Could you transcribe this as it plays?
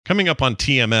Coming up on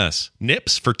TMS,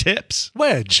 nips for tips.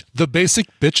 Wedge, the basic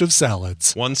bitch of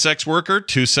salads. One sex worker,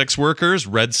 two sex workers,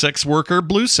 red sex worker,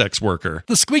 blue sex worker.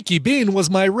 The Squeaky Bean was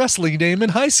my wrestling name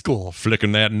in high school.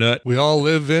 Flicking that nut. We all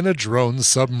live in a drone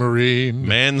submarine.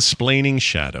 Mansplaining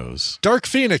shadows. Dark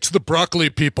Phoenix, the broccoli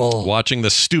people. Watching the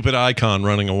stupid icon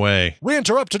running away. We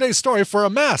interrupt today's story for a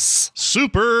mess.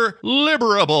 Super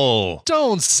liberable.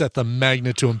 Don't set the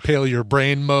magnet to impale your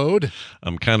brain mode.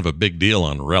 I'm kind of a big deal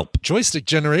on Relp. Joystick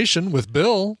generation with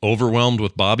Bill. Overwhelmed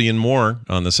with Bobby and more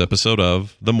on this episode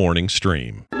of The Morning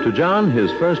Stream. To John, his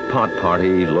first pot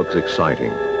party looks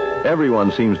exciting.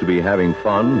 Everyone seems to be having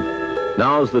fun.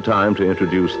 Now's the time to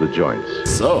introduce the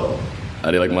joints. So, how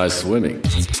do you like my swimming?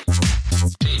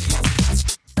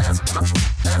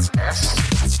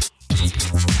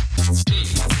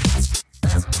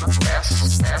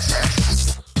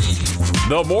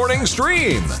 The Morning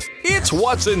Stream. It's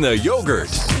what's in the yogurt.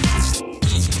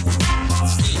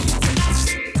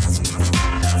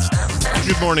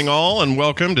 Good morning, all, and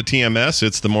welcome to TMS.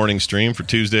 It's the morning stream for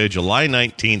Tuesday, July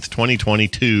 19th,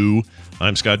 2022.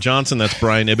 I'm Scott Johnson. That's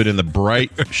Brian Ibbett in the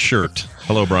bright shirt.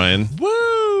 Hello, Brian.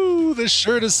 Woo! This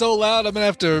shirt is so loud, I'm going to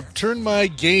have to turn my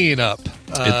gain up.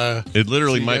 It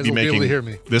literally so might be able making to hear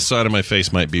me. This side of my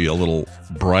face might be a little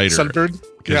brighter. Sunburned?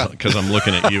 Because I'm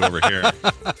looking at you over here.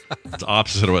 It's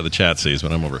opposite of what the chat sees,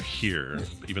 but I'm over here,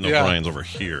 even though Brian's over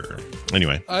here.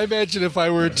 Anyway. I imagine if I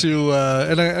were to,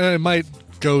 and I might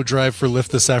go drive for Lyft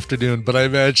this afternoon, but I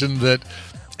imagine that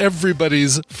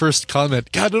everybody's first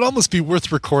comment, God, it'd almost be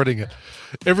worth recording it.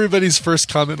 Everybody's first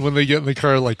comment when they get in the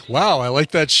car, like, wow, I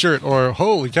like that shirt, or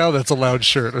holy cow, that's a loud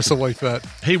shirt, or something like that.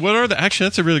 Hey, actually,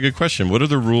 that's a really good question. What are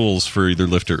the rules for either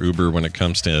Lyft or Uber when it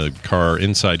comes to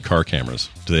inside car cameras?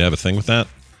 Do they have a thing with that?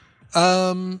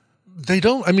 They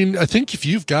don't. I mean, I think if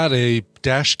you've got a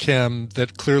dash cam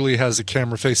that clearly has a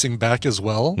camera facing back as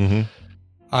well,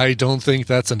 I don't think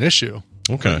that's an issue.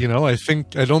 Okay. You know, I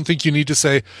don't think you need to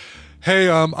say, hey,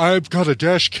 I've got a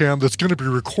dash cam that's going to be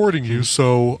recording you,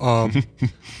 so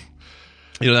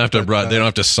you don't have to. They don't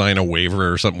have to sign a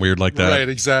waiver or something weird like that. Right?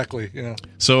 Exactly. Yeah.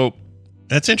 So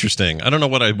that's interesting. I don't know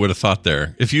what I would have thought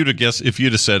there. If you'd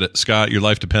have said, Scott, your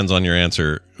life depends on your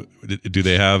answer. Do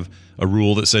they have a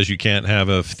rule that says you can't have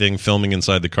a thing filming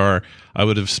inside the car? I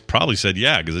would have probably said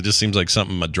yeah, because it just seems like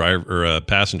something a driver or a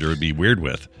passenger would be weird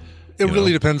with. It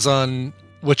really depends on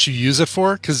what you use it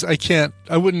for, because I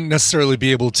wouldn't necessarily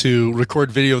be able to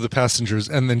record video of the passengers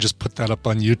and then just put that up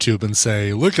on YouTube and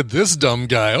say, look at this dumb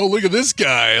guy. Oh, look at this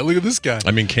guy. Look at this guy.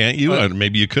 I mean, can't you?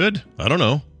 Maybe you could. I don't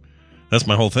know. That's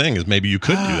my whole thing, is maybe you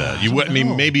could do that. I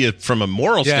mean, maybe from a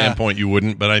moral standpoint you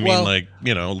wouldn't, but I mean,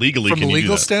 legally, from can a you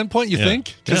legal do that? standpoint, you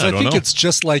think? Because I think it's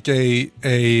just like a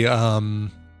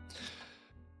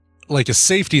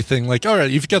safety thing. Like, all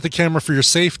right, you've got the camera for your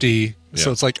safety. So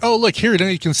it's like, oh, look, here, now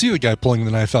you can see the guy pulling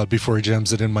the knife out before he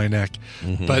jams it in my neck.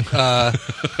 But,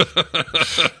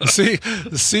 see,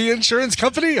 insurance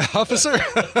company, officer?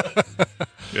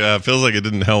 Yeah, it feels like it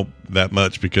didn't help that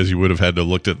much because you would have had to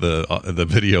looked at the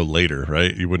video later,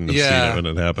 right? You wouldn't have seen it when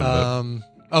it happened.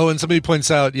 And somebody points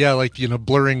out,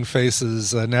 blurring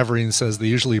faces. Navarine says they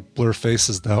usually blur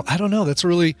faces, though. I don't know. That's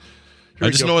really... I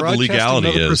just know what the legality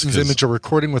is. Another person's image or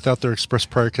recording without their express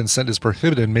prior consent is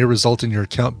prohibited and may result in your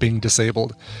account being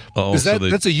disabled. That's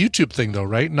a YouTube thing, though,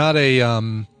 right? Not a.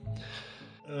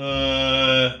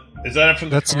 Is that from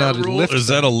that's not rule? A Lyft? Is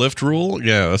that a Lyft rule?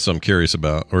 Yeah, that's what I'm curious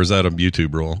about. Or is that a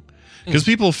YouTube rule? Because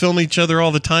people film each other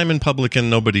all the time in public,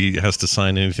 and nobody has to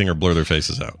sign anything or blur their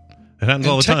faces out. It happens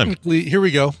all the time. Technically, here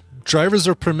we go. Drivers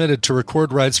are permitted to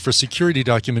record rides for security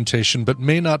documentation, but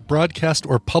may not broadcast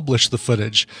or publish the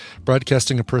footage.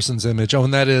 Broadcasting a person's image. Oh,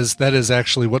 and that is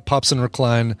actually what Pops and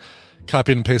Recline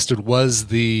copied and pasted was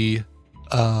the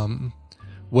Uber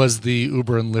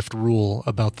and Lyft rule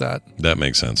about that. That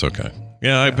makes sense. Okay.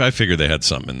 Yeah, I figured they had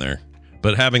something in there.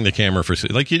 But having the camera for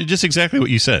just exactly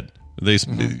what you said.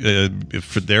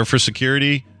 If they're for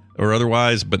security or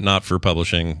otherwise, but not for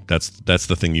publishing. That's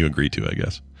the thing you agreed to, I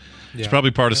guess. Yeah. It's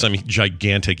probably part of some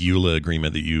gigantic EULA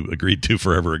agreement that you agreed to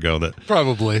forever ago. That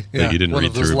you didn't One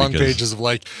read of those through long pages of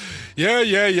like,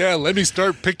 let me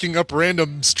start picking up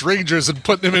random strangers and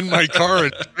putting them in my car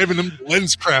and driving them to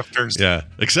lens crafters. Yeah,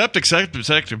 accept.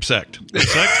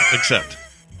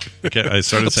 Okay, I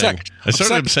started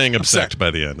saying absect by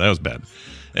the end. That was bad.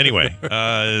 Anyway,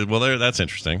 that's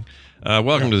interesting.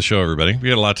 Welcome to the show, everybody. We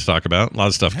got a lot to talk about, a lot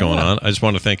of stuff going on. I just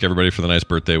want to thank everybody for the nice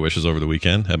birthday wishes over the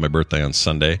weekend. Had my birthday on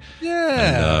Sunday.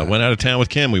 Yeah. And went out of town with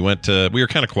Kim. We were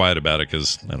kind of quiet about it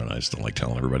because, I don't know, I just don't like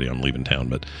telling everybody I'm leaving town.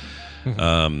 But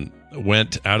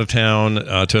went out of town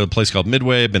to a place called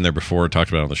Midway. Been there before, talked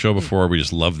about it on the show before. We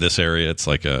just love this area. It's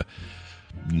like a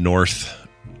north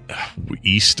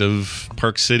east of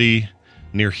Park City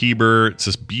near Heber. It's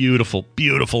this beautiful,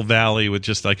 beautiful valley with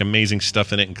just like amazing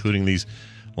stuff in it, including these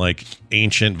like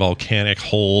ancient volcanic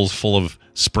holes full of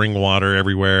spring water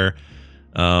everywhere.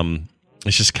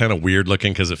 It's just kind of weird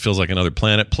looking because it feels like another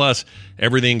planet. Plus,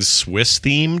 everything's Swiss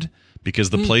themed because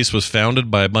the place was founded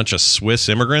by a bunch of Swiss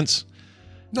immigrants.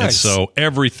 Nice. And so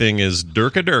everything is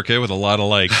Durka with a lot of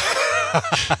like,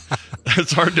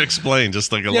 it's hard to explain.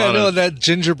 Just like a lot of that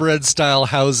gingerbread style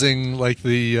housing, like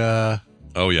the.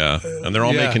 Oh yeah, and they're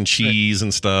all making cheese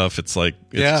and stuff. It's like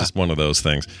just one of those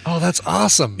things. Oh, that's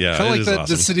awesome. Yeah, kind of like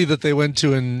awesome. The city that they went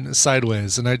to in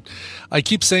Sideways, and I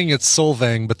keep saying it's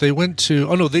Solvang, but they went to.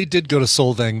 Oh no, they did go to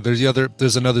Solvang.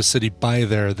 There's another city by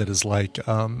there that is like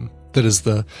that is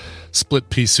the split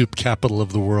pea soup capital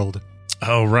of the world.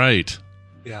 Oh right.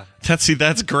 Yeah.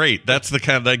 That's great. That's the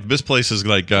kind of like this place is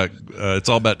like it's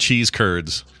all about cheese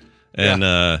curds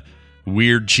and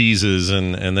weird cheeses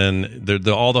and then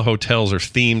all the hotels are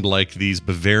themed like these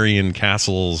Bavarian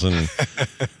castles and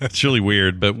it's really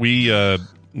weird. But we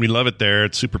love it there.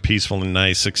 It's super peaceful and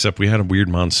nice. Except we had a weird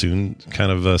monsoon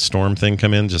kind of a storm thing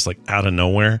come in just like out of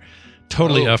nowhere.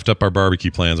 Totally effed up our barbecue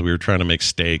plans. We were trying to make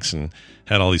steaks and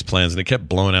had all these plans and it kept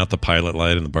blowing out the pilot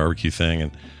light and the barbecue thing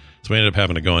and. So we ended up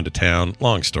having to go into town.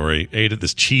 Long story. Ate at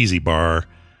this cheesy bar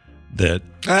that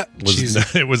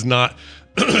it was not.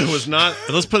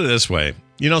 Let's put it this way.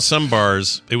 You know, some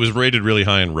bars it was rated really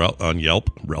high on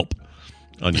Yelp.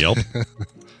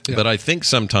 But I think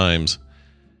sometimes,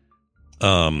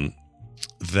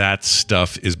 that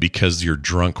stuff is because you're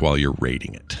drunk while you're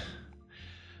rating it.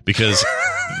 Because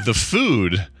the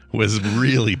food was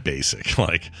really basic.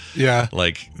 I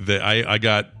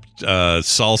got.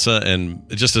 Salsa and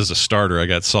just as a starter I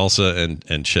got salsa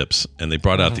and chips and they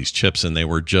brought out these chips and they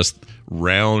were just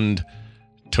round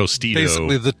Tostito,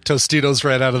 basically the Tostitos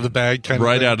right out of the bag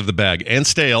out of the bag and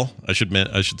stale I should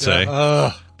say.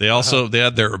 They also they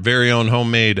had their very own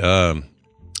homemade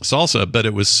salsa, but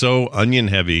it was so onion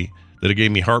heavy that it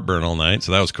gave me heartburn all night,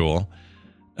 so that was cool.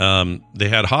 They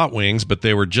had hot wings, but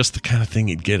they were just the kind of thing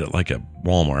you'd get at like a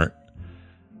Walmart.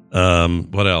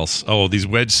 What else? Oh, these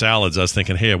wedge salads. I was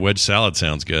thinking, hey, a wedge salad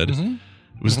sounds good. It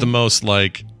was the most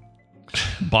like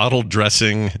bottled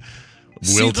dressing,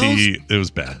 wilty. It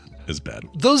was bad. It was bad.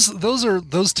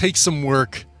 Those take some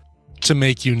work to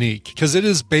make unique because it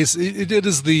is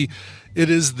the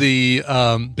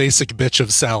basic bitch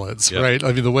of salads, right?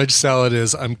 I mean, the wedge salad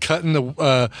is I'm cutting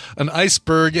an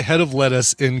iceberg head of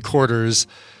lettuce in quarters.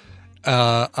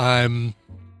 I'm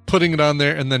putting it on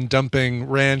there and then dumping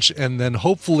ranch and then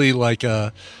hopefully like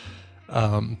a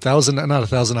not a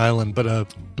Thousand Island, but a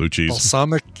blue cheese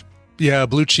balsamic,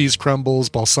 blue cheese crumbles,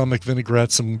 balsamic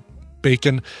vinaigrette, some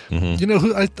bacon. You know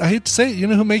who I hate to say it, you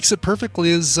know who makes it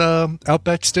perfectly is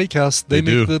Outback Steakhouse. They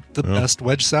make the best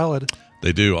wedge salad.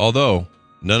 They do. Although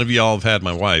none of y'all have had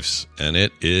my wife's, and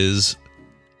it is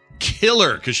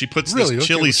killer because she puts this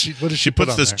chili. She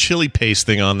puts this chili paste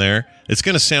thing on there. It's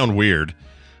going to sound weird.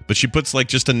 But she puts like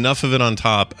just enough of it on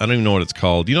top. I don't even know what it's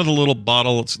called. You know the little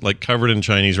bottle? It's like covered in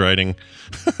Chinese writing.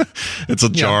 It's a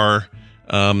jar.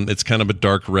 It's kind of a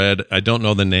dark red. I don't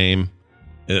know the name.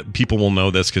 People will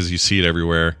know this because you see it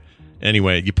everywhere.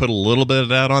 Anyway, you put a little bit of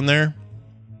that on there.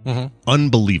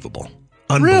 Unbelievable.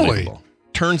 Really?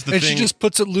 Turns the and thing. She just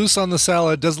puts it loose on the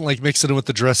salad. Doesn't like mix it in with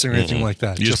the dressing or anything like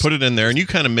that. You just put it in there, and you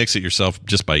kind of mix it yourself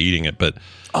just by eating it. But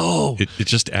it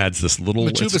just adds this little.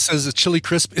 Matuba says a chili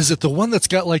crisp. Is it the one that's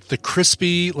got like the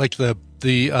crispy, like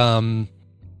the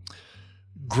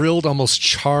grilled, almost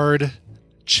charred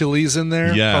chilies in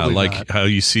there? Yeah, Probably like not. how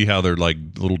you see how they're like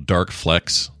little dark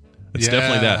flecks. It's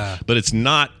definitely that, but it's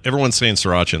not. Everyone's saying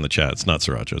sriracha in the chat. It's not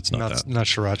sriracha. It's not that. Not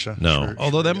sriracha. No,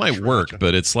 although that might work,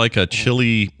 but it's like a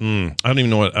chili. I don't even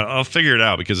know what. I'll figure it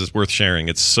out because it's worth sharing.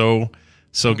 It's so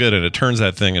good, and it turns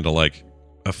that thing into like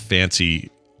a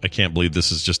fancy. I can't believe this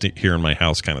is just here in my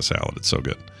house kind of salad. It's so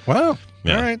good. Wow.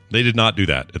 Yeah. All right. They did not do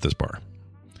that at this bar.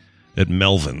 At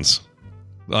Melvin's.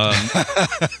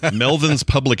 Melvin's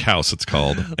Public House, it's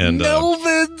called. And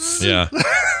Melvin's. Yeah.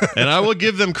 And I will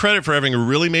give them credit for having a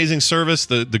really amazing service.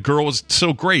 The girl was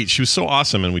so great. She was so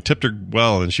awesome, and we tipped her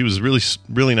well, and she was really,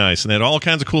 really nice. And they had all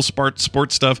kinds of cool sports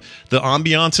stuff. The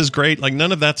ambiance is great. Like,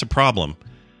 none of that's a problem.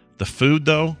 The food,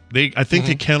 though, I think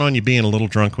they count on you being a little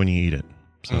drunk when you eat it.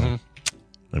 So,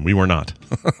 and we were not.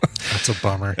 That's a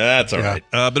bummer. That's all right.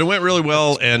 But it went really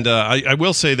well, and I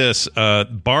will say this.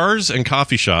 Bars and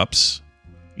coffee shops,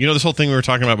 you know this whole thing we were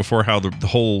talking about before, how the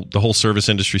whole service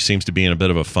industry seems to be in a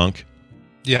bit of a funk.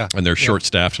 Yeah. And they're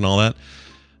short-staffed and all that.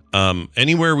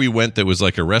 Anywhere we went that was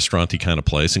like a restaurant-y kind of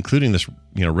place, including this,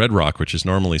 Red Rock, which is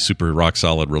normally super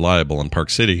rock-solid, reliable in Park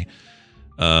City,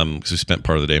 because we spent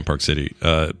part of the day in Park City.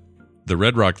 The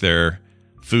Red Rock there,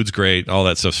 food's great, all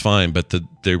that stuff's fine, but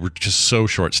they were just so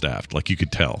short-staffed. Like, you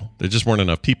could tell. There just weren't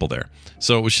enough people there.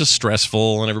 So it was just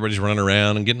stressful, and everybody's running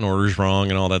around and getting orders wrong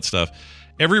and all that stuff.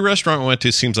 Every restaurant we went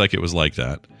to seems like it was like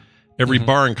that. Every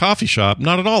bar and coffee shop,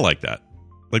 not at all like that.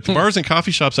 Like, the bars and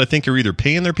coffee shops, I think, are either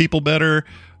paying their people better,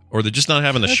 or they're just not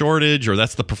having the shortage, or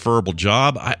that's the preferable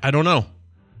job. I don't know.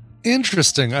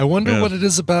 Interesting. I wonder what it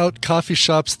is about coffee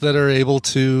shops that are able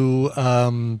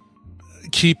to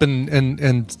keep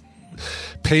and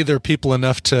pay their people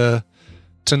enough to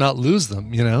not lose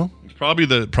them, you know? Probably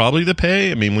the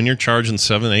pay. I mean, when you're charging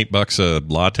 $7-8 a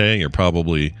latte, you're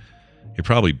probably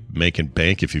making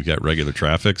bank if you've got regular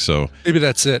traffic. So maybe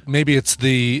that's it. Maybe it's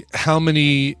the how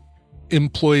many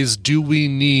employees do we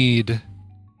need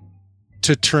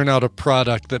to turn out a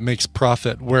product that makes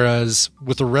profit? Whereas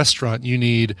with a restaurant, you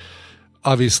need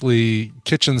obviously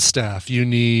kitchen staff, you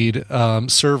need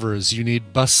servers, you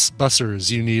need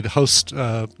bussers, you need a host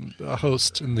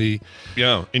in the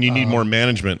and you need more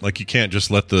management. Like, you can't just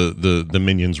let the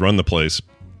minions run the place.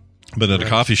 But at a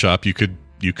coffee shop, you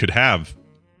could have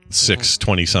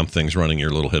 20 somethings running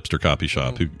your little hipster coffee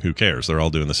shop. Who cares? They're all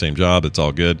doing the same job. It's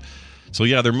all good. So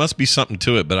yeah, there must be something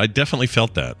to it. But I definitely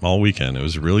felt that all weekend. It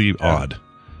was really odd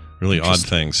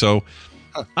thing. So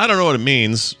I don't know what it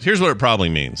means. Here's what it probably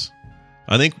means.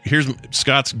 I think here's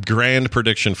Scott's grand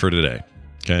prediction for today.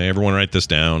 Okay, everyone write this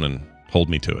down and hold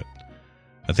me to it.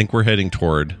 I think we're heading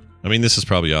toward, I mean, this is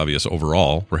probably obvious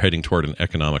overall, we're heading toward an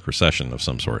economic recession of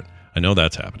some sort. I know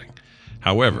that's happening.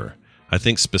 However, I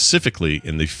think specifically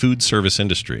in the food service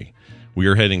industry, we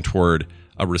are heading toward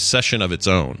a recession of its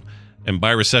own. And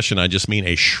by recession, I just mean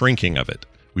a shrinking of it.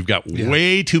 We've got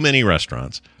way too many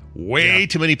restaurants, way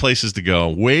too many places to go,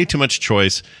 way too much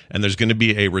choice, and there's going to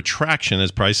be a retraction as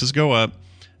prices go up,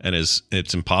 and as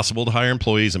it's impossible to hire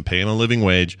employees and pay them a living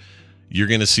wage. You're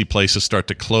going to see places start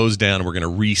to close down, and we're going to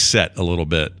reset a little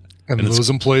bit. And those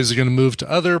employees are going to move to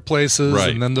other places, right.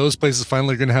 And then those places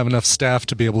finally are going to have enough staff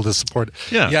to be able to support it.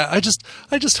 Yeah. I just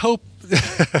hope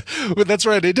that's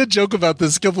right. I did joke about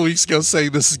this a couple weeks ago,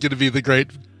 saying this is going to be the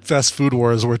great fast food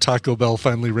wars where Taco Bell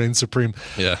finally reigns supreme.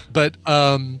 Yeah. But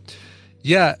I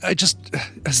guess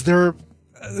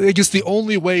the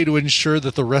only way to ensure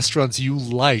that the restaurants you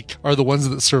like are the ones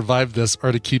that survive this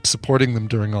are to keep supporting them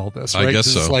during all this. Right? I guess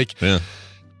so. It's like,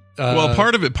 well,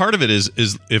 part of it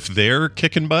is if they're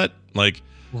kicking butt, like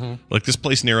this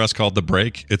place near us called The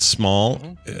Break. It's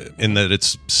small in that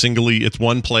it's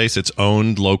one place. It's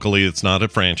owned locally. It's not a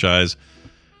franchise.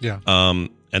 Yeah.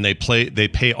 And they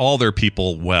pay all their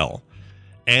people well,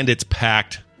 and it's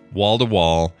packed wall to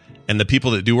wall. And the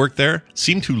people that do work there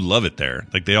seem to love it there.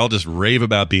 Like, they all just rave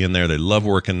about being there. They love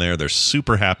working there. They're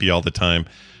super happy all the time.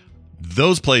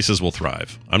 Those places will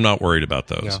thrive. I'm not worried about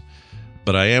those. Yeah.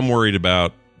 But I am worried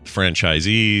about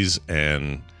franchisees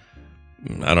and,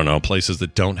 I don't know, places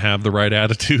that don't have the right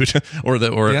attitude or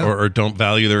don't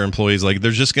value their employees. Like,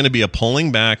 there's just going to be a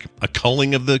pulling back, a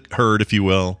culling of the herd, if you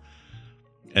will.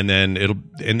 And then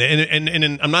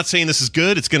and I'm not saying this is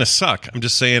good. It's going to suck. I'm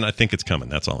just saying I think it's coming.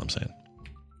 That's all I'm saying.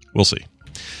 We'll see.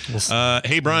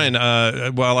 Hey, Brian,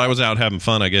 while I was out having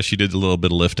fun, I guess you did a little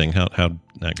bit of lifting. How'd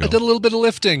that go? I did a little bit of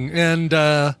lifting, and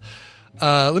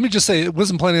let me just say, I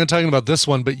wasn't planning on talking about this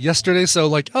one, but yesterday, so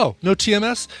no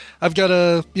TMS. I've got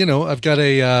a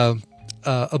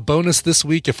bonus this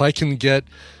week. If I can get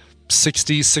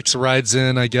 66 rides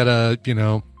in, I get a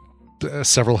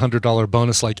several $100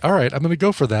 bonus. Like, all right, I'm going to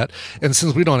go for that. And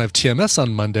since we don't have TMS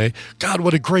on Monday, God,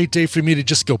 what a great day for me to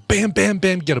just go bam, bam,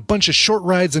 bam, get a bunch of short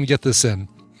rides and get this in.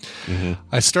 Mm-hmm.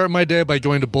 I start my day by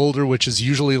going to Boulder, which is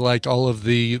usually like all of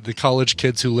the college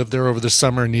kids who live there over the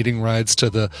summer needing rides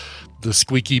to the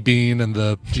Squeaky Bean and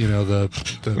the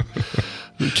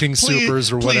King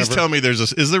Supers or whatever. Please tell me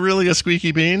is there really a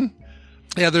Squeaky Bean?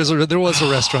 Yeah, there was a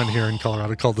restaurant here in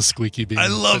Colorado called the Squeaky Bean. I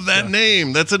love that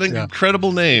name. That's an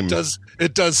incredible name.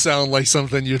 It does sound like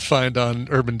something you'd find on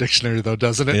Urban Dictionary, though,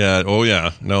 doesn't it? Yeah. Oh,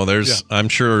 yeah. No, I'm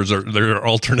sure there are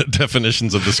alternate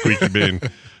definitions of the Squeaky Bean.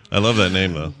 I love that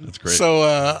name, though. That's great. So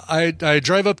I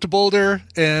drive up to Boulder,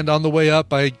 and on the way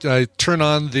up, I turn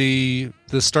on the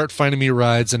Start Finding Me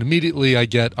rides, and immediately I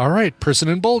get, all right, person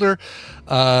in Boulder,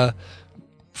 5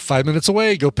 minutes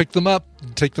away, go pick them up,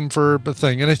 take them for a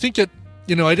thing. And I think I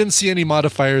didn't see any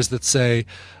modifiers that say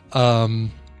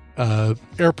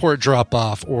airport drop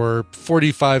off or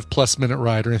 45+ minute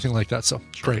ride or anything like that. So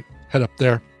great. Head up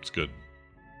there. It's good.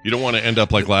 You don't want to end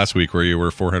up like last week where you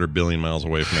were 400 billion miles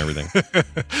away from everything.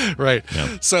 Right.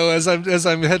 Yeah. So as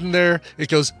I'm heading there, it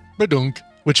goes badunk,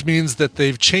 which means that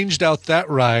they've changed out that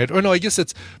ride. Or no, I guess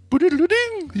it's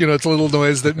boodle-doo-ding. It's a little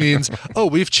noise that means, oh,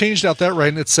 we've changed out that ride,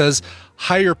 and it says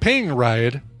higher paying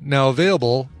ride now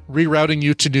available, rerouting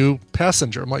you to new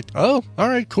passenger. I'm like, oh, all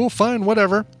right, cool, fine,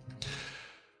 whatever.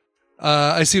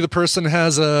 I see the person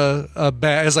has a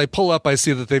bag. As I pull up, I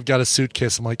see that they've got a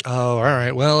suitcase. I'm like, oh, all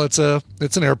right, well, it's an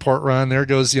airport run. There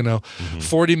goes,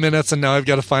 40 minutes, and now I've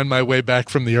got to find my way back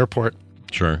from the airport.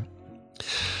 Sure.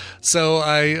 So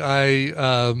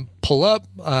I pull up,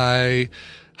 I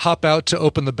hop out to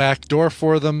open the back door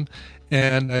for them,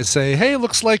 and I say, hey,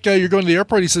 looks like you're going to the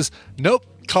airport. He says, nope,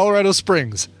 Colorado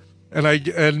Springs. And I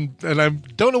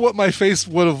don't know what my face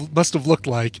must have looked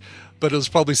like, but it was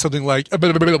probably something like,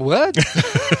 what?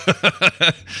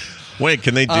 Wait,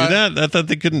 can they do that? I thought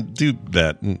they couldn't do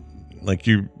that. Like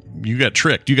you got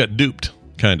tricked. You got duped,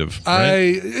 kind of.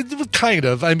 Right? Kind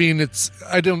of. I mean,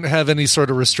 I don't have any sort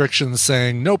of restrictions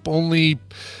saying, nope, only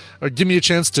or give me a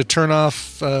chance to turn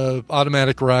off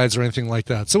automatic rides or anything like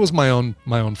that. So it was my own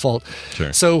fault.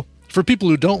 Sure. So for people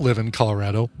who don't live in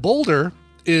Colorado, Boulder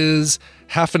is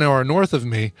half an hour north of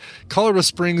me. Colorado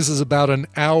Springs is about an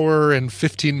hour and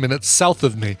 15 minutes south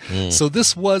of me. So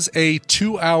this was a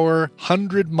 2-hour,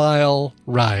 100-mile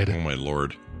ride. Oh, my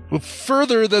Lord.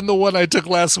 Further than the one I took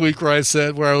last week where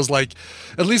I was like,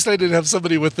 at least I didn't have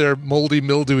somebody with their moldy,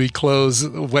 mildewy clothes,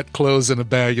 wet clothes in a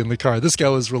bag in the car. This guy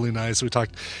was really nice. He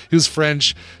was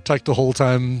French, talked the whole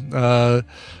time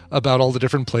about all the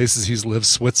different places he's lived,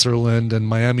 Switzerland and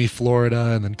Miami,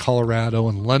 Florida, and then Colorado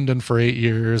and London for 8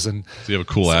 years. And does he have a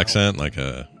cool accent?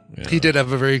 He did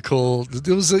have a very cool, it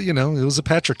was a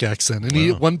Patrick accent. And he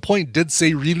at one point did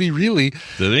say really, really.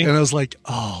 Did he? And I was like,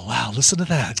 oh, wow, listen to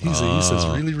that. He says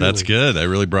really, really. That's good. I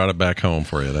really brought it back home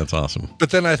for you. That's awesome. But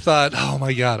then I thought, oh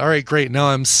my God, all right, great. Now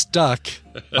I'm stuck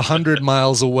 100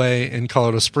 miles away in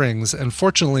Colorado Springs. And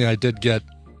fortunately I did get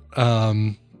a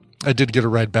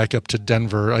ride back up to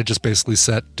Denver. I just basically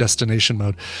set destination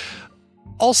mode.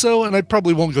 Also, and I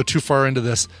probably won't go too far into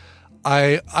this,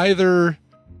 I either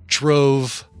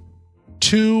drove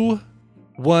 2,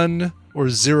 1, or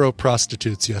 0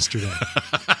 prostitutes yesterday.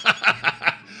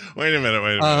 Wait a minute.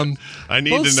 I need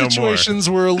to know more. Both situations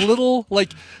were a little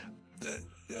like,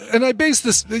 and I base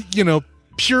this,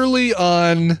 purely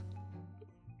on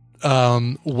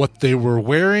what they were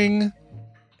wearing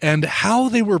and how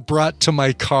they were brought to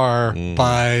my car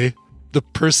by the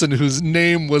person whose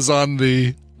name was on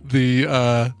the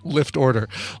Lyft order.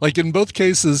 Like in both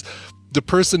cases, the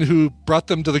person who brought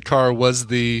them to the car was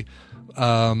the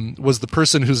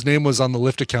person whose name was on the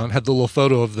Lyft account, had the little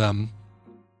photo of them.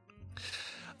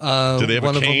 Did they have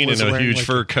a cane and a huge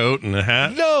fur coat and a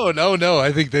hat? No.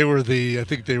 I think they were the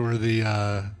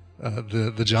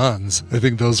Johns. I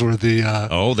think those were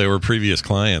the. They were previous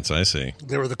clients. I see.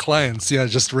 They were the clients. Yeah,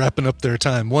 just wrapping up their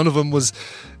time. One of them was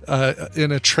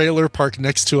in a trailer park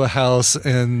next to a house,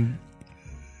 and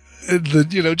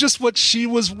just what she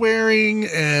was wearing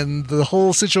and the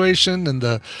whole situation and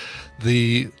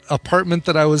the apartment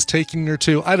that I was taking her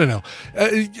to. I don't know.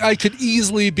 I could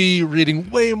easily be reading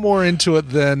way more into it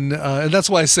than, and that's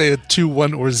why I say a 2,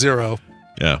 1, or 0.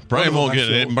 Yeah, Brian won't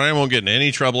get in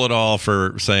any trouble at all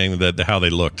for saying that how they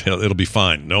looked. It'll be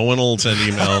fine. No one will send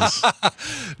emails.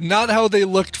 Not how they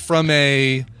looked from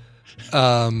a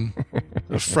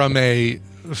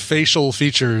facial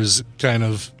features kind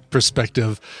of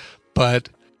perspective, but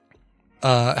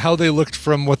how they looked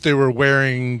from what they were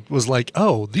wearing was like,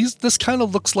 oh, this kind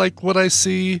of looks like what I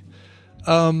see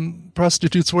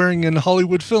prostitutes wearing in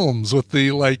Hollywood films with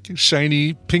the like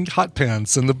shiny pink hot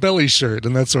pants and the belly shirt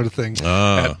and that sort of thing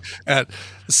at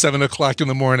 7 o'clock in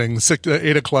the morning,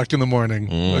 8 o'clock in the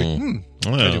morning.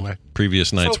 Anyway,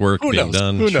 previous night's work being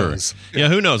done. Who knows? Yeah,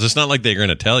 who knows? It's not like they're going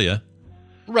to tell you.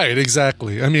 Right,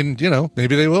 exactly. I mean,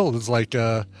 maybe they will. It's like,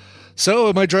 so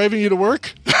am I driving you to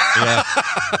work? Yeah.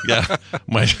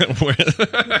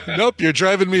 Nope, you're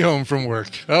driving me home from work.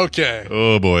 Okay.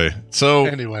 Oh boy. So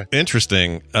anyway,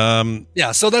 interesting.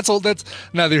 So that's all. That's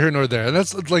neither here nor there. And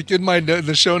that's like in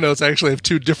the show notes. I actually have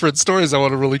 2 different stories I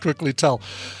want to really quickly tell.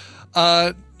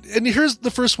 And here's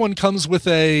the first one. Comes with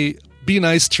a be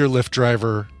nice to your Lyft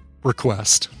driver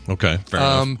request. Okay. Fair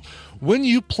enough. When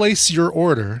you place your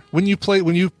order, when you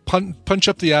punch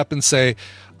up the app and say,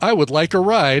 I would like a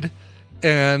ride,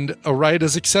 and a ride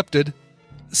is accepted,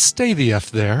 stay the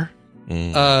F there.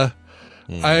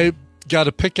 I got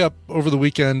a pickup over the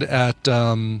weekend at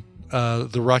the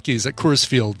Rockies at Coors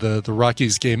Field. The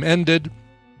Rockies game ended,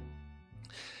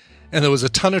 and there was a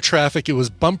ton of traffic. It was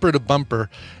bumper to bumper,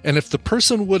 and if the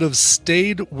person would have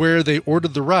stayed where they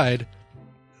ordered the ride,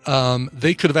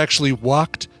 they could have actually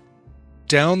walked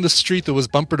down the street that was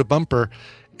bumper to bumper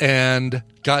and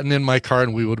gotten in my car,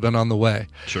 and we would have been on the way.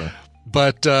 Sure.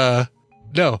 But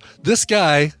no, this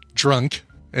guy, drunk,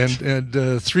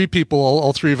 and three people,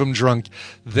 all three of them drunk,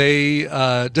 they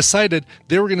decided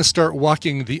they were going to start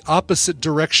walking the opposite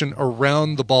direction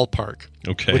around the ballpark.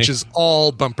 Okay. Which is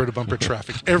all bumper-to-bumper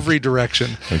traffic, every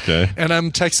direction. Okay. And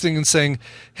I'm texting and saying,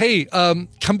 hey,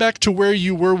 come back to where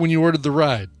you were when you ordered the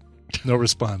ride. No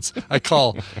response. I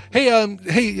call, hey,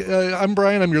 I'm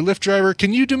Brian. I'm your Lyft driver.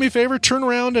 Can you do me a favor? Turn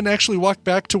around and actually walk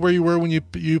back to where you were when you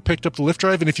picked up the Lyft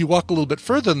drive. And if you walk a little bit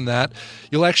further than that,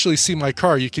 you'll actually see my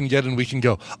car. You can get in. We can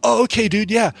go. Oh, okay, dude.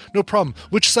 Yeah, no problem.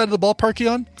 Which side of the ballpark are you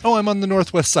on? Oh, I'm on the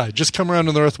northwest side. Just come around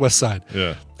to the northwest side.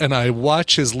 Yeah. And I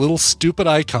watch his little stupid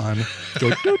icon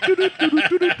go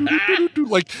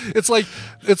like it's like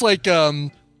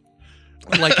I'm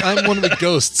one of the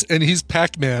ghosts and he's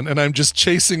Pac-Man and I'm just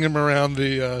chasing him around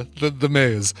the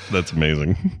maze. That's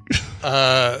amazing.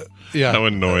 Yeah. How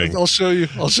annoying. I'll show you.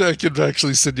 I could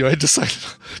actually send you. I decided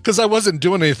because I wasn't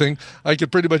doing anything, I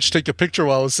could pretty much take a picture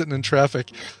while I was sitting in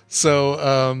traffic.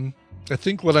 So I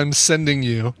think what I'm sending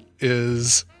you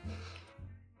is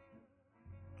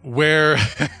where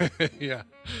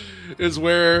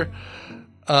where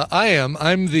I am.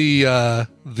 I'm the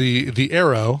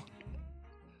arrow.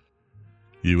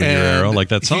 You and your arrow, like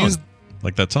that song.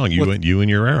 Like that song. You and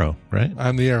your arrow, right?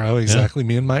 I'm the arrow, exactly. Yeah.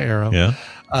 Me and my arrow.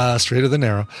 Yeah. Straighter than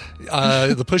arrow.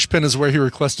 The push pin is where he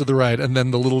requested the ride, and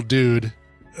then the little dude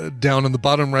down in the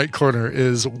bottom right corner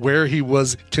is where he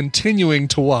was continuing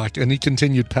to walk, and he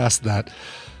continued past that.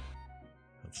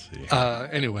 Let's see.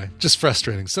 Anyway, just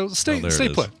frustrating. So stay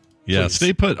put. Yeah, please.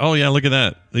 Stay put. Oh yeah, look at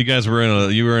that. You guys were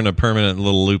in a permanent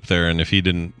little loop there, and if he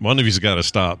didn't, one of you's got to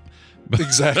stop.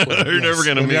 Exactly. You're never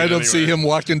going to meet. I don't see him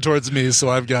walking towards me, so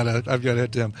I've got to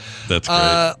head to him. That's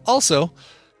great. Also,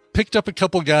 picked up a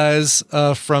couple guys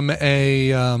from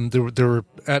a they were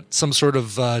at some sort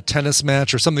of tennis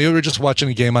match or something. They were just watching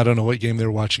a game. I don't know what game they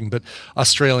were watching, but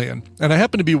Australian. And I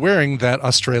happen to be wearing that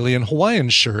Australian Hawaiian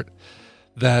shirt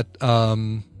that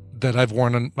I've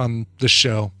worn on this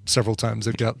show several times.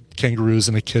 They've got kangaroos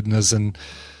and echidnas and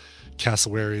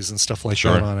cassowaries and stuff like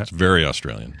that on it. It's very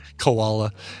Australian.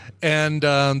 Koala. And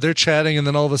they're chatting, and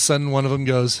then all of a sudden one of them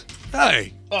goes,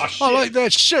 hey, I like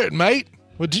that shirt, mate.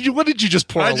 What did you just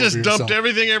pour all over yourself? I just dumped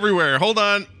everything everywhere. Hold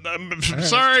on.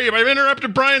 Sorry, I've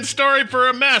interrupted Brian's story for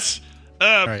a mess.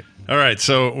 All right,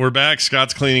 so we're back.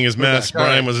 Scott's cleaning his mess.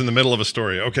 Brian was in the middle of a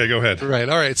story. Okay, go ahead. Right,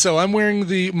 all right. So I'm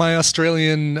wearing my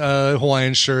Australian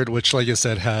Hawaiian shirt, which, like I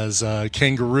said, has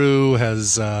kangaroo,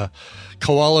 has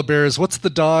koala bears. What's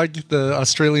the dog? The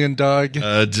Australian dog?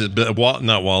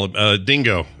 Not wallaby.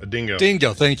 Dingo. A dingo.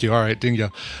 Dingo. Thank you. All right,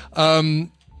 dingo.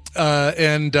 And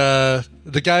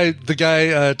the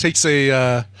guy takes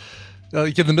in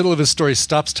the middle of his story,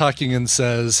 stops talking and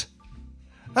says,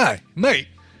 "Hi, mate.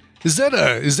 Is that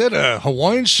a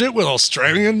Hawaiian shirt with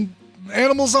Australian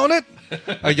animals on it?"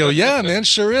 I go, "Yeah, man,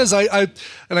 sure is." I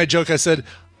joke. I said,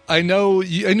 I knew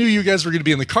you guys were going to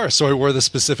be in the car, so I wore this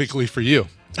specifically for you.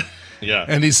 Yeah.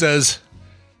 And he says,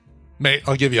 "Mate,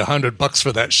 I'll give you $100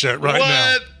 for that shirt right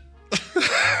now."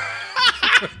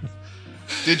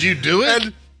 Did you do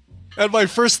it? And my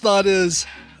first thought is,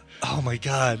 oh my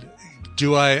God,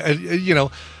 do I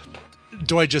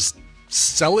just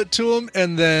sell it to him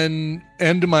and then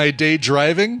end my day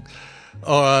driving?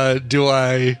 Do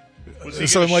I?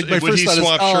 So I'm like, my first thought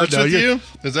is, shirts with you?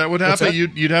 Is that what happened?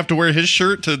 You'd have to wear his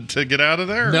shirt to get out of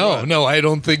there? No, I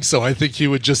don't think so. I think he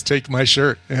would just take my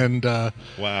shirt. And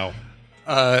wow.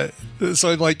 So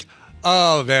I'm like,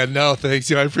 oh man, no,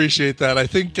 thanks. I appreciate that. I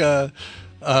think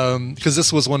because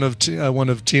this was one of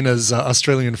Tina's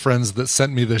Australian friends that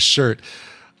sent me this shirt.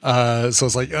 So I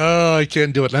was like, oh, I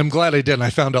can't do it. And I'm glad I did. And I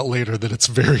found out later that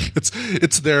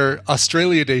it's their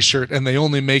Australia Day shirt, and they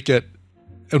only make it.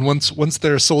 And once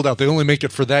they're sold out, they only make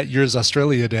it for that year's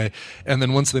Australia Day. And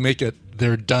then once they make it,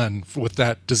 they're done with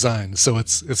that design. So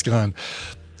it's gone.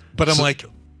 But I'm like,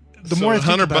 the more I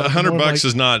think about it, $100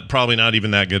 is probably not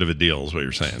even that good of a deal, is what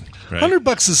you're saying. Right?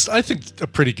 $100 is, I think, a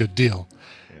pretty good deal.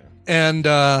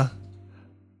 Yeah.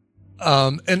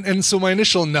 And so my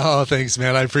initial, no, thanks,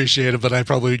 man, I appreciate it, but I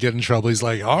probably would get in trouble. He's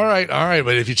like, all right,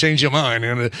 but if you change your mind,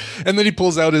 and then he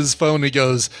pulls out his phone and he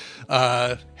goes,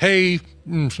 hey,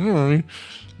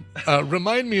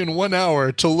 remind me in 1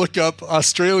 hour to look up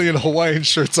Australian Hawaiian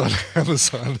shirts on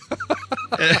Amazon.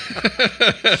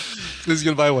 He's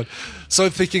gonna buy one. So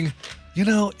I'm thinking,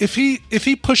 if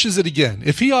he pushes it again,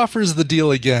 if he offers the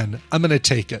deal again, I'm gonna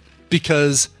take it,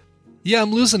 because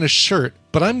I'm losing a shirt,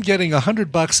 but I'm getting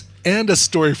 $100 and a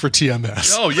story for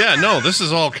TMS. Oh yeah, no, this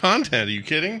is all content. Are you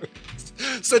kidding?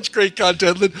 Such great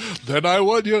content. Then I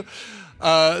won you.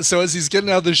 So as he's getting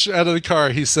out of the car,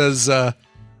 he says, "All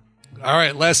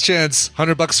right, last chance,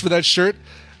 $100 for that shirt."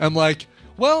 I'm like,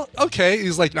 "Well, okay."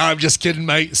 He's like, "No, I'm just kidding,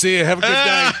 mate. See you. Have a good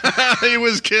day." He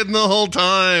was kidding the whole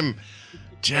time.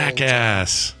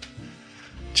 Jackass.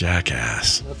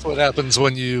 That's what happens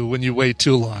when you wait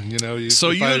too long. You know.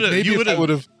 You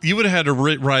would have had to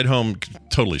ride home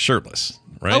totally shirtless,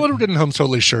 right? I would have ridden home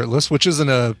totally shirtless, which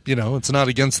isn't it's not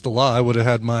against the law. I would have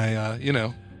had my,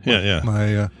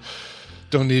 my.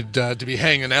 Don't need to be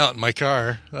hanging out in my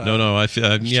car. No. I'm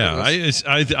trying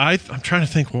to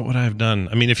think. What would I have done?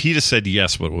 I mean, if he just said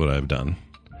yes, what would I have done?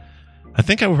 I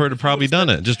think I would have probably done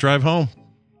it. Just drive home.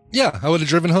 Yeah, I would have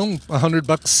driven home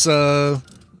 $100.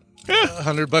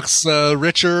 $100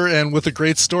 richer and with a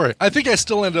great story. I think I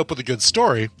still ended up with a good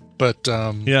story, but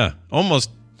almost.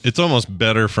 It's almost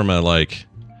better from a like.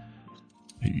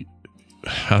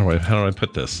 How do I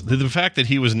put this? The fact that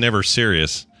he was never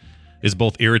serious is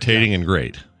both irritating and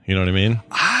great. You know what I mean?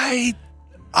 I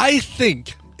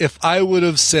think if I would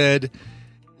have said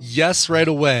yes right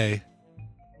away,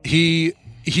 he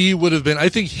would have been. I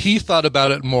think he thought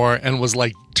about it more and was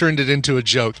like turned it into a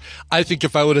joke. I think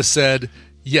if I would have said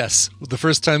yes the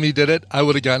first time he did it, I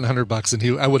would have gotten $100,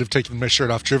 and I would have taken my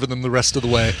shirt off, driven them the rest of the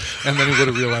way, and then he would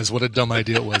have realized what a dumb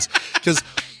idea it was. Because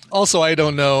also, I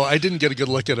don't know. I didn't get a good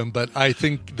look at him, but I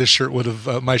think this shirt would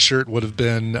have my shirt would have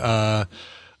been a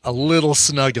little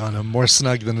snug on him, more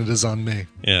snug than it is on me.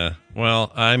 Yeah.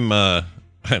 Well, I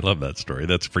love that story.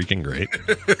 That's freaking great.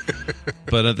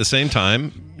 But at the same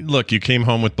time, look, you came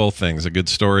home with both things. A good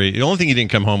story. The only thing you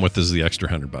didn't come home with is the extra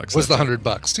 $100. Was the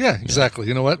 $100. Yeah, exactly.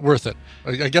 You know what? Worth it.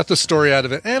 I got the story out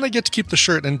of it, and I get to keep the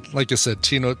shirt. And like I said,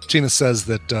 Tina says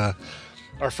that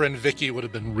our friend Vicky would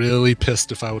have been really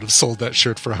pissed if I would have sold that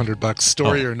shirt for $100.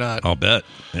 Story or not. I'll bet.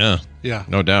 Yeah. Yeah.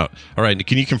 No doubt. All right.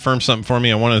 Can you confirm something for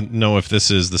me? I want to know if this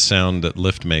is the sound that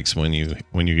Lyft makes when you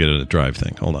get a drive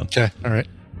thing. Hold on. Okay. All right.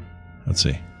 Let's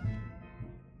see.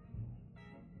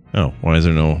 Oh, why is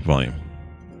there no volume?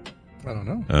 I don't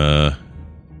know.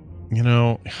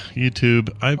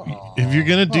 YouTube. If you're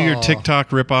gonna do your TikTok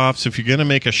ripoffs, if you're gonna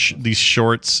make these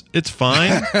shorts, it's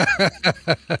fine. But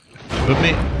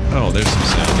there's some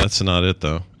sound. That's not it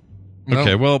though. No.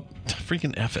 Okay, well,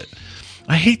 freaking F it.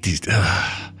 I hate these.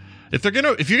 If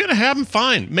you're gonna have them,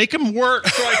 fine. Make them work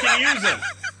so I can use them.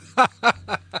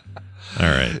 All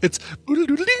right. It's what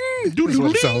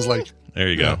it sounds like. There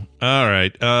you go. All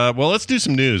right. Well, let's do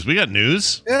some news. We got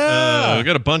news. Yeah. We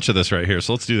got a bunch of this right here,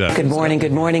 so let's do that. Good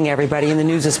morning, everybody. In the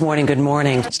news this morning, good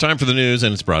morning. It's time for the news,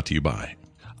 and it's brought to you by...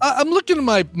 I'm looking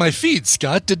at my feed,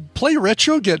 Scott. Did Play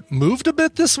Retro get moved a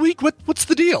bit this week? What's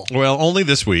the deal? Well, only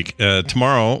this week.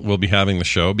 Tomorrow, we'll be having the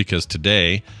show because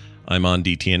today I'm on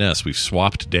DTNS. We've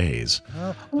swapped days.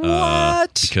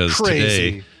 What? Because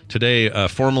crazy. Today,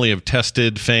 formerly of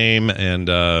Tested fame and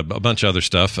a bunch of other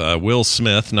stuff, Will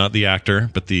Smith, not the actor,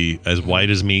 but the as white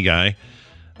as me guy,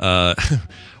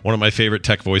 one of my favorite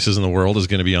tech voices in the world, is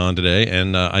going to be on today.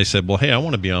 And I said, well, hey, I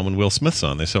want to be on when Will Smith's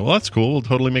on. They said, well, that's cool. We'll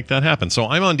totally make that happen. So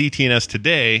I'm on DTNS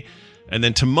today. And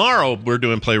then tomorrow we're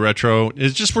doing Play Retro.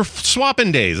 It's just we're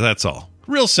swapping days. That's all.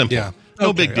 Real simple. Yeah.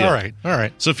 No big deal. All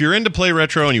right. So if you're into Play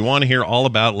Retro and you want to hear all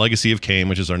about Legacy of Kain,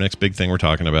 which is our next big thing we're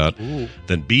talking about,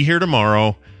 then be here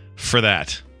tomorrow for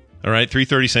that. All right,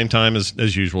 3:30, same time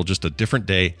as usual, just a different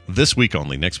day this week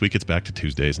only. Next week it's back to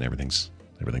Tuesdays and everything's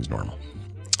normal.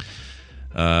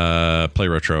 Play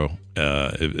Retro,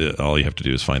 all you have to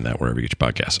do is find that wherever you get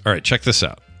your podcasts. All right, check this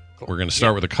out. We're going to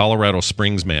start with the Colorado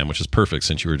Springs man, which is perfect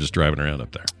since you were just driving around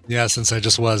up there. Yeah, since I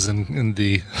just was in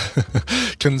the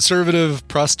conservative,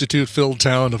 prostitute-filled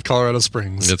town of Colorado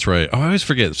Springs. That's right. Oh, I always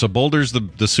forget. So Boulder's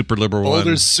the super liberal one.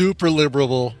 Boulder's super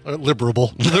liberal. Liberal.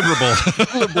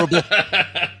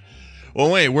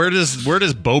 Well, wait. Where does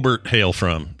Bobert hail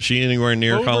from? She anywhere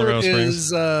near Bobert Colorado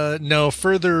Springs? Is no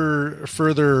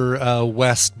further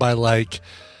west by like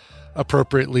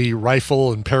appropriately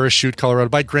Rifle and Parachute, Colorado,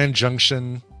 by Grand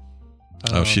Junction.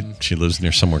 She lives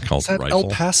near somewhere called is that Rifle. El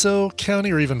Paso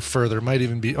County or even further? Might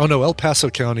even be. Oh no, El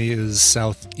Paso County is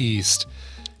southeast.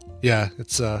 Yeah,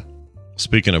 it's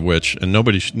Speaking of which, and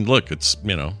nobody look. It's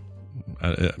no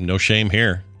shame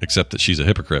here, except that she's a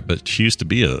hypocrite. But she used to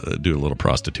be do a little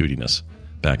prostitutiness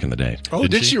back in the day. Oh,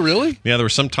 did she really? Yeah, there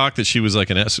was some talk that she was like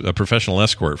a professional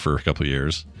escort for a couple of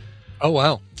years. Oh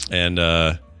wow! And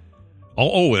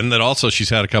and that also she's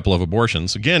had a couple of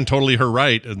abortions. Again, totally her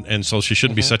right, and so she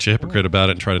shouldn't be such a hypocrite about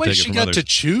it and try to take it from others. She got to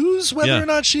choose whether or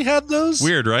not she had those?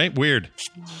 Weird, right? Weird.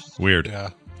 Yeah.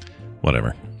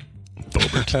 Whatever.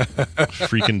 Bobert.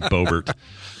 Freaking Bobert.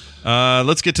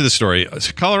 Let's get to the story.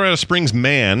 Colorado Springs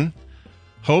man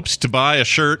hopes to buy a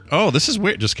shirt. Oh, this is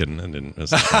weird. Just kidding.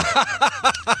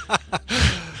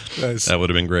 Nice. That would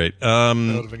have been great. That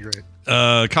would have been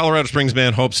great. Colorado Springs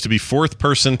man hopes to be fourth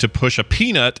person to push a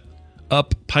peanut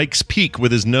up Pikes Peak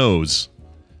with his nose.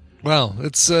 Well,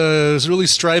 it's really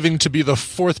striving to be the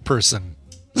fourth person.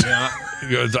 Yeah.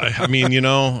 I mean,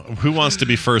 who wants to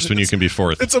be first when you can be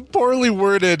fourth? It's a poorly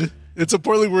worded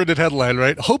headline,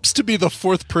 right? Hopes to be the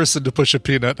fourth person to push a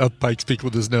peanut up Pikes Peak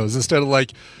with his nose, instead of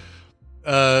like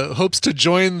hopes to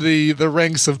join the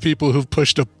ranks of people who've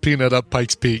pushed a peanut up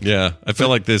Pikes Peak. Yeah, I feel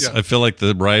like this. Yeah. I feel like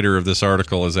the writer of this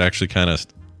article is actually kind of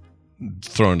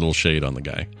throwing a little shade on the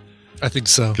guy. I think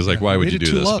so. Because why would you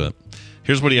do this? But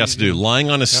here's what he has to do: lying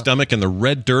on his stomach in the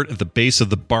red dirt at the base of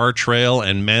the Bar Trail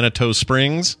and Manitou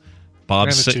Springs.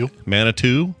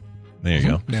 Manitou. There you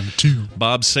go. Manitou.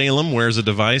 Bob Salem wears a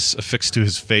device affixed to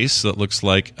his face that looks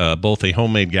like both a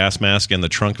homemade gas mask and the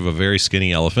trunk of a very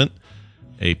skinny elephant.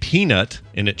 A peanut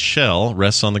in its shell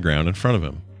rests on the ground in front of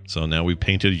him. So now we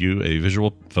painted you a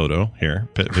visual photo here,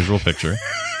 visual picture.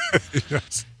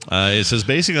 Yes. It says,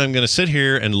 basically, I'm going to sit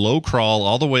here and low crawl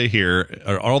all the way here,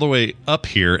 or all the way up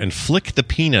here, and flick the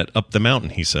peanut up the mountain,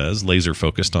 he says, laser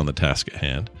focused on the task at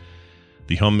hand.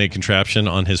 The homemade contraption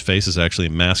on his face is actually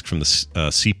a mask from the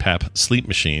CPAP sleep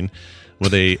machine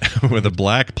with a with a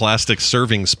black plastic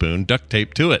serving spoon duct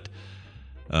taped to it.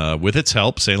 With its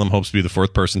help, Salem hopes to be the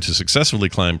fourth person to successfully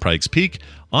climb Pikes Peak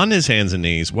on his hands and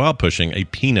knees while pushing a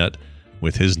peanut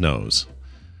with his nose.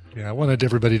 Yeah, I wanted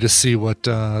everybody to see what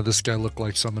this guy looked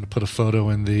like, so I'm going to put a photo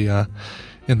in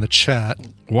the chat.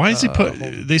 Why is he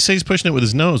they say he's pushing it with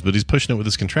his nose, but he's pushing it with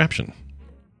his contraption.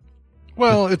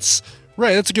 Well, it's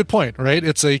right. That's a good point, right?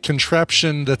 It's a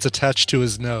contraption that's attached to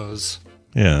his nose.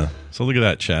 Yeah. So look at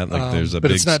that, chat. Like there's a but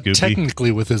big it's not scoopy.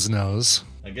 Technically with his nose.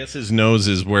 I guess his nose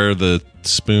is where the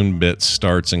spoon bit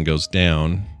starts and goes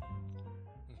down.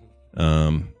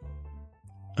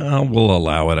 We'll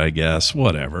allow it, I guess.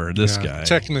 Whatever. This guy.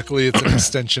 Technically, it's an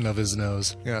extension of his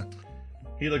nose. Yeah.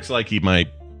 He looks like he might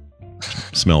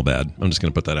smell bad. I'm just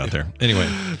going to put that out there. Anyway.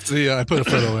 See, I put a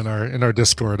photo in our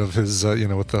Discord of his,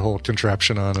 with the whole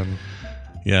contraption on. And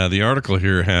yeah, the article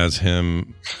here has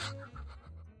him.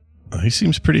 He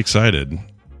seems pretty excited.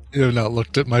 You have not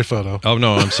looked at my photo. Oh,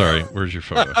 no, I'm sorry. Where's your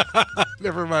photo?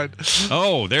 Never mind.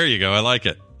 Oh, there you go. I like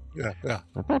it. Yeah.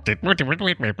 Remember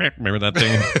that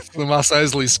thing? The Mos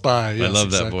Eisley Spy. Yes, I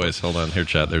love that voice. Hold on. Here,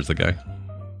 chat. There's the guy.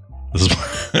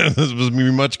 This would be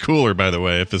much cooler, by the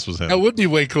way, if this was him. That would be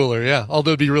way cooler, yeah.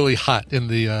 Although it'd be really hot in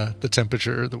the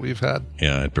temperature that we've had.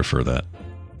 Yeah, I'd prefer that.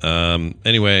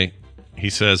 Anyway, he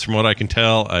says, from what I can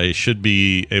tell, I should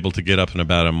be able to get up in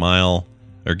about a mile,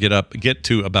 or get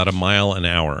to about a mile an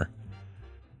hour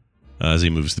as he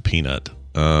moves the peanut.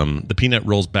 The peanut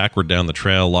rolls backward down the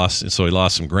trail, so he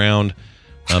lost some ground,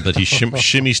 but he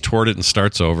shimmies toward it and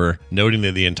starts over, noting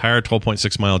that the entire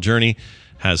 12.6 mile journey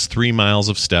has 3 miles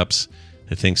of steps.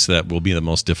 He thinks that will be the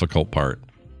most difficult part.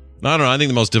 I don't know. I think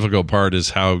the most difficult part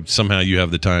is how somehow you have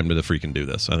the time to freaking do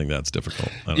this. I think that's difficult.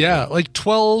 Yeah, like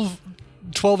 12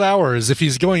 hours. If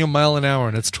he's going a mile an hour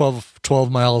and it's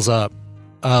 12 miles up,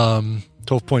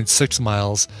 12.6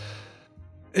 miles,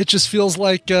 it just feels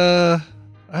like, I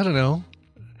don't know.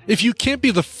 If you can't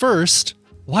be the first,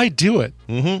 why do it?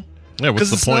 Mm-hmm. Yeah, what's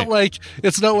the point?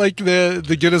 It's not like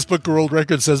the Guinness Book of World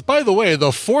Records says, by the way,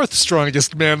 the fourth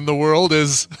strongest man in the world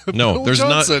is no. Bill There's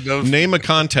Johnson not. Name a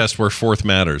contest where fourth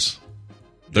matters.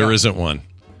 There isn't one.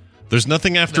 There's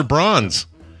nothing after bronze.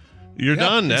 You're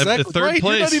done exactly. at the third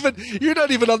place. You're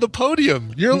not even on the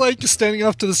podium. You're like standing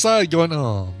off to the side, going,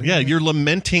 "Oh, man." Yeah." You're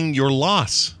lamenting your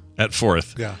loss at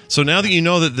fourth. Yeah. So now that you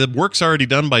know that the work's already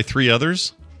done by 3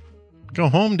 others, go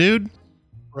home, dude.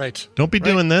 Right. Don't be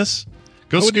doing this.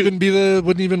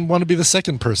 Wouldn't even want to be the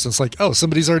second person. It's like, oh,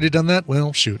 somebody's already done that.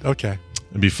 Well, shoot. Okay.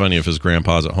 It'd be funny if his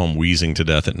grandpa's at home wheezing to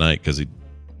death at night because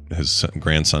his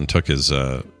grandson took his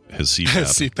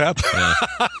CPAP. CPAP.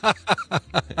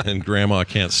 Yeah. And grandma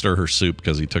can't stir her soup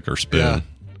because he took her spoon. Yeah.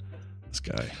 This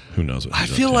guy, who knows what I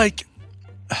he's feel up to.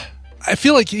 I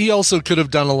feel like he also could have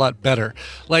done a lot better.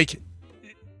 Like,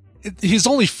 he's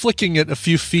only flicking it a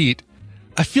few feet.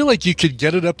 I feel like you could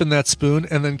get it up in that spoon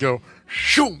and then go,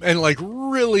 shoom, and like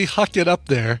really huck it up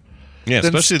there. Yeah,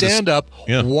 then especially stand up,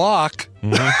 walk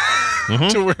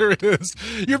to where it is.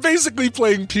 You're basically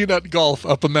playing peanut golf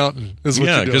up a mountain. Is what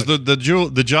you're doing. because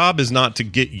the job is not to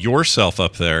get yourself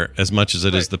up there as much as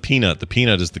it is the peanut. The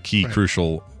peanut is the key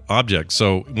crucial object.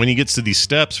 So when he gets to these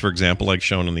steps, for example, like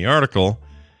shown in the article,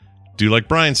 do like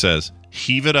Brian says,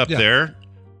 heave it up there.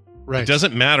 Right. It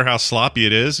doesn't matter how sloppy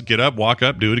it is. Get up, walk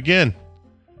up, do it again.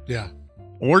 Yeah.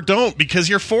 Or don't, because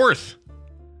you're fourth.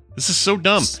 This is so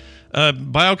dumb.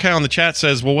 BioCow in the chat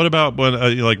says, well, what about when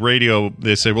like radio,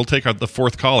 they say, we'll take out the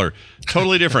 4th caller.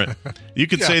 Totally different. You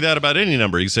could say that about any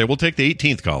number. You could say, we'll take the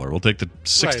 18th caller. We'll take the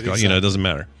 6th caller. Exactly. You know, it doesn't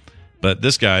matter. But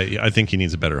this guy, I think he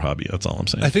needs a better hobby. That's all I'm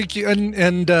saying. I think,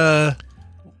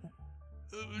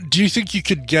 do you think you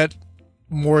could get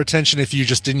more attention if you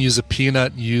just didn't use a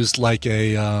peanut and used like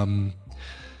a, I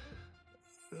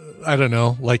don't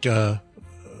know, like a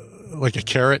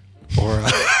carrot or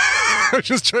I'm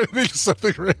just trying to think of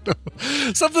something random.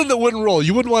 Something that wouldn't roll.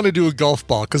 You wouldn't want to do a golf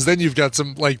ball because then you've got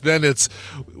some, like, then it's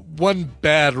one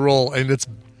bad roll and it's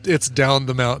down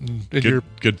the mountain and you're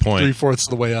good point. 3/4 of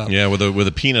the way up. Yeah, with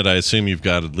a peanut, I assume you've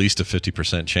got at least a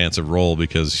 50% chance of roll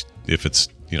because if it's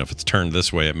turned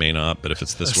this way, it may not. But if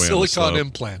it's this way, silicon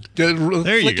implant.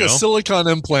 There you go. A silicon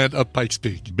implant up Pikes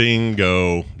Peak.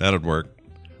 Bingo, that'd work.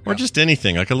 Or just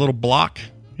anything like a little block.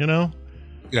 You know.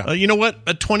 Yeah. You know what?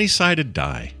 A 20-sided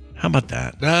die. How about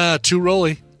that? Too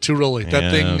rolly.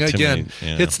 That thing again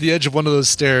hits the edge of one of those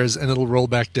stairs and it'll roll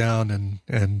back down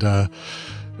and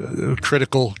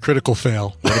critical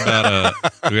fail. What about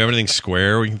do we have anything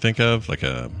square we can think of? Like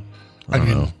a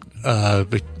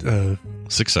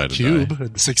six-sided cube, die.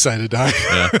 6-sided die.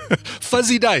 Yeah.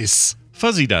 Fuzzy dice.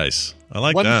 Fuzzy dice. I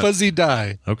like one that. Fuzzy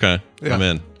die. Okay. Yeah. I'm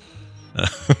in.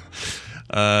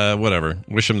 Whatever.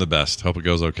 Wish him the best. Hope it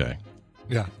goes okay.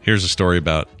 Yeah. Here's a story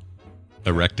about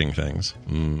erecting things.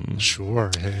 Sure.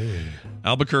 Hey.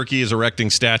 Albuquerque is erecting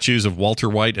statues of Walter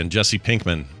White and Jesse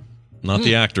Pinkman. Not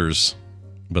the actors,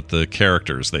 but the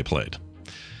characters they played.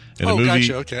 In a movie,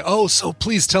 gotcha. Okay. Oh, so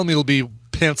please tell me it'll be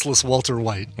pantsless Walter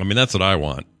White. I mean, that's what I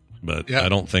want, but I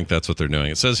don't think that's what they're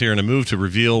doing. It says here, in a move to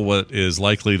reveal what is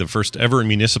likely the first ever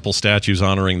municipal statues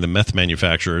honoring the meth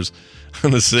manufacturers,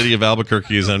 the city of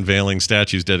Albuquerque is unveiling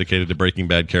statues dedicated to Breaking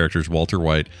Bad characters Walter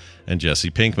White and Jesse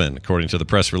Pinkman. According to the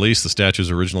press release, the statues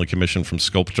originally commissioned from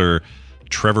sculptor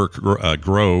Trevor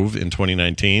Grove in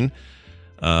 2019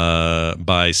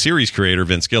 by series creator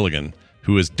Vince Gilligan,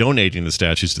 who is donating the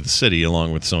statues to the city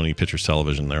along with Sony Pictures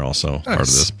Television. They're also part of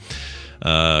this.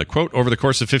 Quote, over the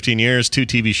course of 15 years, 2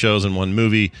 TV shows and 1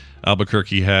 movie,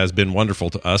 Albuquerque has been wonderful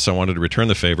to us. I wanted to return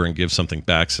the favor and give something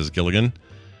back, says Gilligan.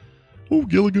 Oh,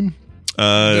 Gilligan.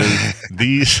 They're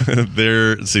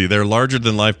larger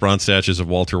than life bronze statues of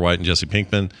Walter White and Jesse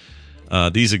Pinkman.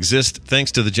 These exist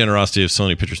thanks to the generosity of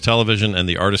Sony Pictures Television and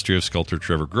the artistry of sculptor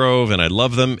Trevor Grove, and I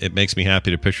love them. It makes me happy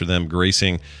to picture them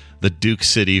gracing the Duke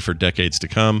City for decades to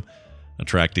come,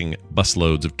 attracting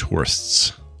busloads of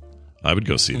tourists. I would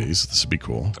go see these. This would be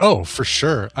cool. Oh, for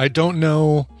sure. I don't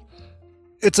know.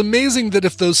 It's amazing that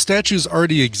if those statues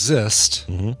already exist,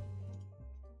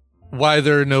 why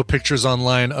there are no pictures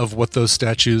online of what those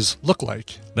statues look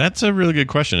like. That's a really good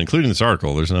question, including this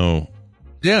article. There's no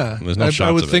shots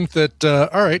I would of think that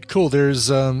all right, cool, there's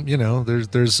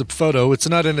there's a photo. It's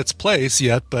not in its place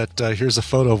yet, but here's a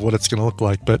photo of what it's going to look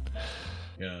like. But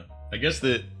yeah, I guess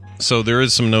so there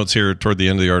is some notes here toward the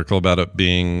end of the article about it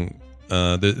being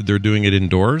they're doing it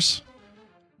indoors.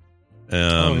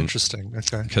 Interesting.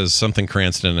 Okay. Because something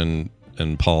Cranston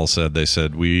and Paul said, they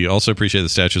said, we also appreciate the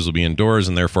statues will be indoors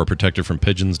and therefore protected from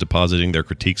pigeons depositing their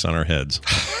critiques on our heads.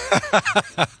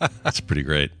 That's pretty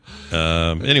great.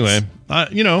 Anyway,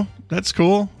 that's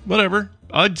cool. Whatever.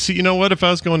 I'd see. You know what? If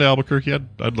I was going to Albuquerque,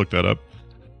 I'd look that up.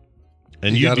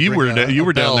 And you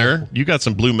were down there. You got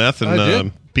some blue meth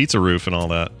and pizza roof and all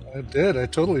that. I did. I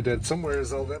totally did. Somewhere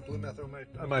is all that blue meth.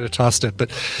 I might have tossed it,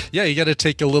 but yeah, you got to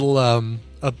take a little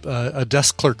a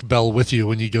desk clerk bell with you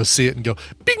when you go see it and go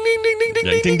bing ding ding ding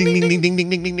ding ding ding ding ding ding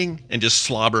ding ding ding, and just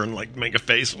slobber and like make a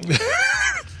face,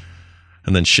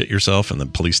 and then shit yourself in the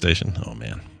police station. Oh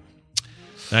man,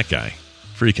 that guy,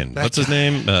 freaking, what's his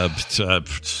name? Not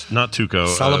Tuco.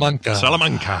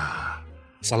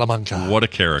 Salamanca. What a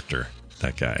character,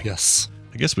 that guy. Yes.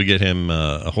 I guess we get him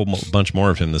a whole bunch more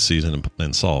of him this season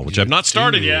in Saul, which I've not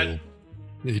started yet.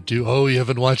 You do? Oh, you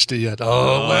haven't watched it yet.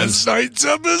 Oh, last night's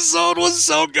episode was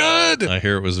so good. I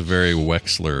hear it was a very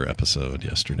Wexler episode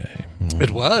yesterday.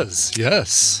 It was,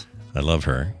 yes. I love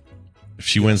her. If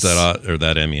she wins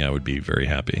that Emmy, I would be very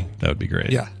happy. That would be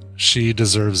great. Yeah, she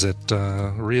deserves it.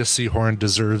 Rhea Seehorn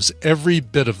deserves every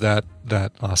bit of that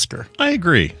Oscar. I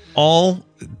agree. All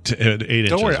 8 inches.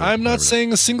 Don't worry, I'm not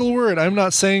saying a single word. I'm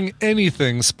not saying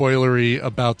anything spoilery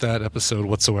about that episode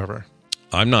whatsoever.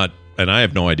 I'm not, and I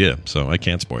have no idea, so I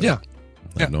can't spoil it.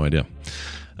 I have no idea.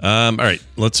 All right,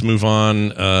 let's move on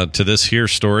to this here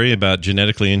story about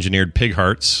genetically engineered pig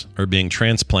hearts are being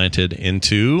transplanted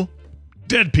into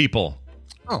dead people.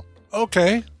 Oh,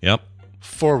 okay. Yep.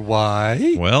 For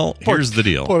why? Well, here's the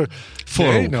deal.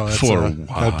 For why?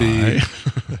 that'd be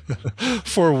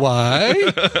for why?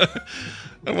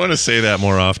 I want to say that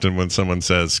more often when someone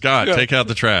says, Scott, take out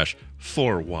the trash.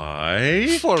 For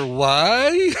why? For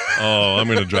why? Oh, I'm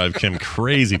going to drive Kim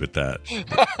crazy with that.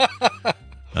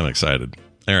 I'm excited.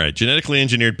 All right, genetically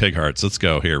engineered pig hearts. Let's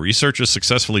go here. Researchers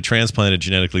successfully transplanted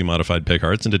genetically modified pig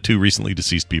hearts into 2 recently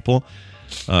deceased people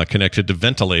connected to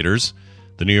ventilators.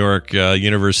 The New York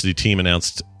University team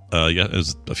announced, it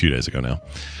was a few days ago now.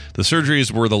 The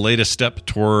surgeries were the latest step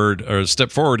forward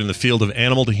in the field of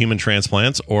animal to human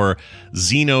transplants, or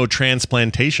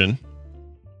xenotransplantation.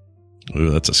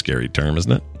 Ooh, that's a scary term,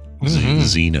 isn't it?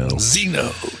 Xeno.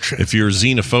 If you're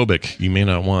xenophobic, you may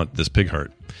not want this pig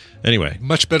heart. Anyway,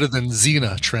 much better than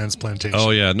Xena transplantation. Oh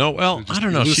yeah, no. Well, I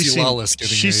don't know.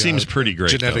 She seems pretty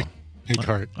great. Genetic pig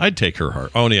heart. I'd take her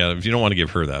heart. Oh yeah, if you don't want to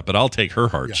give her that, but I'll take her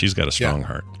heart. Yeah. She's got a strong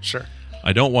heart. Sure.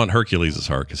 I don't want Hercules'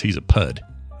 heart because he's a pud.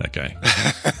 That guy.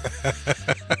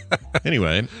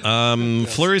 Anyway,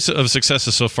 flurries of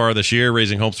successes so far this year,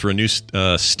 raising hopes for a new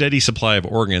steady supply of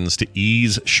organs to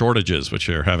ease shortages, which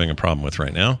they're having a problem with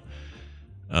right now.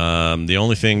 The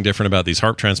only thing different about these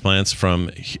heart transplants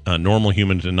from normal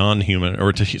human to non-human,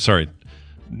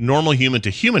 normal human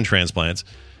to human transplants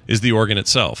is the organ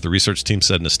itself. The research team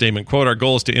said in a statement, quote, "Our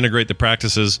goal is to integrate the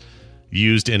practices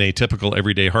used in a typical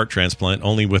everyday heart transplant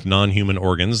only with non-human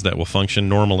organs that will function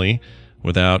normally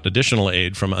without additional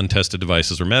aid from untested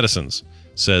devices or medicines,"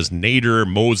 says Nader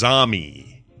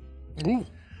Mozami. Ooh.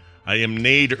 I am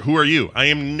Nader. Who are you? I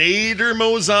am Nader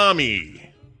Mozami.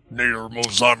 Nader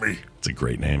Mozami. It's a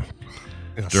great name.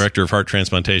 Yes. Director of heart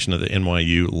transplantation at the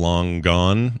NYU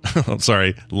Langone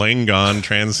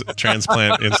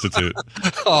Transplant Institute.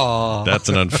 Aww. That's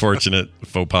an unfortunate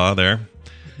faux pas there.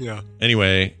 Yeah.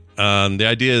 Anyway, the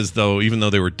idea is, though, even though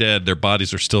they were dead, their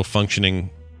bodies are still functioning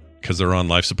because they're on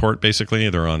life support. Basically,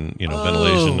 they're on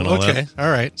ventilation and all that. Okay,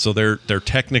 all right. So they're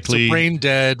technically brain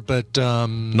dead, but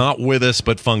not with us,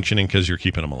 but functioning because you're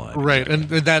keeping them alive. Right,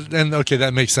 exactly. and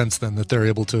that makes sense then, that they're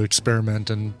able to experiment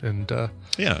and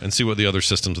see what the other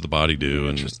systems of the body do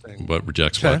and what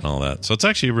rejects what and all that. So it's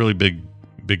actually a really big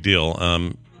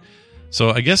deal. So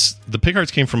I guess the pig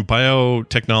hearts came from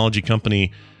biotechnology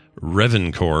company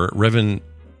Revivicor,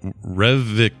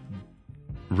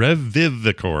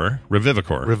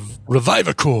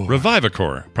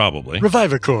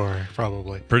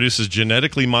 probably produces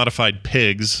genetically modified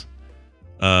pigs,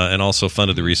 and also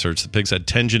funded the research. The pigs had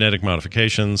 10 genetic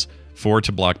modifications, 4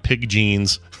 to block pig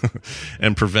genes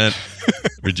and prevent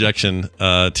rejection,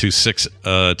 and 6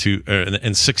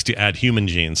 to add human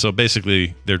genes. So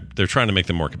basically, they're trying to make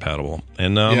them more compatible.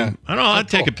 And I don't know. I'd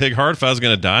take a pig heart if I was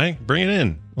going to die. Bring it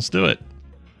in. Let's do it.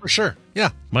 For sure.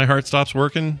 Yeah. My heart stops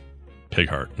working. Pig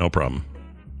heart, no problem.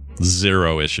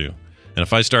 Zero issue. And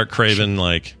if I start craving,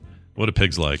 like, what do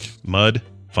pigs like? Mud?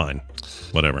 Fine.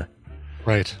 Whatever.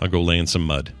 Right. I'll go lay in some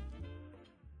mud.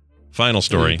 Final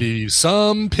story. It'd be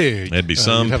some pig. It'd be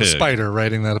some you'd have pig. a spider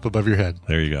riding that up above your head.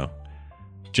 There you go.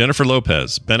 Jennifer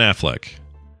Lopez, Ben Affleck,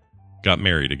 got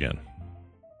married again.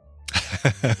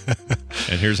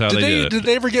 And here's how they did it. Did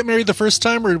they ever get married the first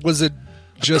time, or was it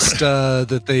just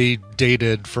that they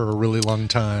dated for a really long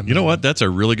time? You know what? That's a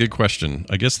really good question.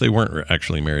 I guess they weren't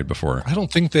actually married before. I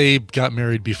don't think they got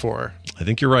married before. I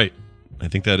think you're right. I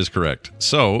think that is correct.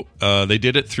 So they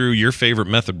did it through your favorite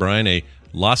method, Brian, a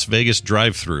Las Vegas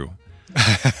drive-through.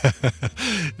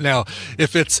 Now,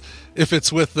 if it's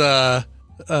with an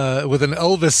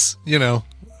Elvis,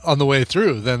 on the way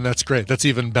through, then that's great. That's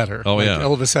even better. Oh, yeah.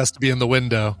 Elvis has to be in the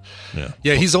window.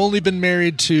 Yeah. He's only been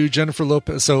married to Jennifer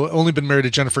Lopez. So only been married to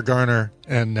Jennifer Garner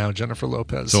and now Jennifer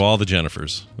Lopez. So all the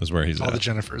Jennifers is where he's at. All the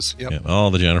Jennifers. Yep. Yeah,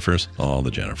 all the Jennifers. All the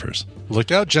Jennifers.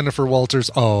 Look out, Jennifer Walters.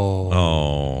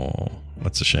 Oh,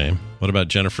 that's a shame. What about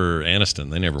Jennifer Aniston?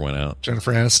 They never went out.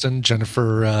 Jennifer Aniston,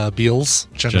 Jennifer Beals,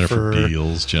 Jennifer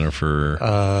Beals, Jennifer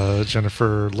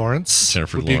Lawrence.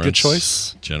 Jennifer would Lawrence. Be a good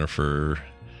choice. Jennifer.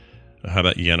 How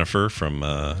about Yennefer from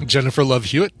Jennifer Love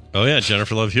Hewitt? Oh yeah,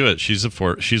 Jennifer Love Hewitt. She's a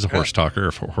horse talker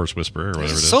or horse whisperer or whatever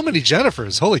it is. So many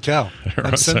Jennifers. Holy cow!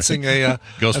 I'm sensing a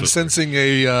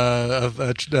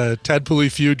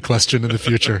Tadpooley feud question in the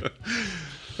future.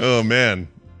 Oh man.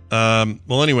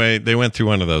 Well, anyway, they went through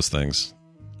one of those things.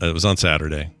 It was on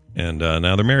Saturday, and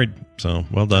now they're married. So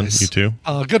well done, you two.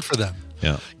 Good for them.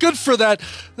 Yeah, good for that.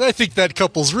 I think that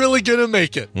couple's really gonna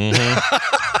make it.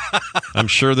 Mm-hmm. I'm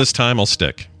sure this time will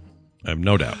stick. I have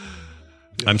no doubt.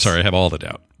 Yes. I'm sorry, I have all the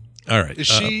doubt. All right. Is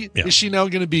she now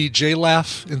going to be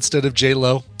J-Laugh instead of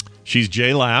J-Lo? She's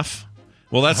J-Laugh.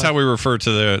 Well, that's how we refer to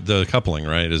the coupling,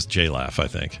 right? Is J-Laugh, I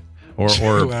think, or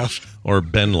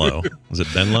Benlo. Is it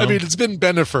Benlo? I mean, it's been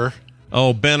Benifer.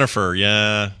 Oh, Benifer.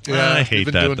 Yeah. Yeah, I we've hate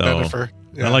been that, doing though. Benifer.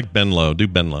 Yeah. I like Ben Low. Do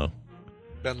Ben Low.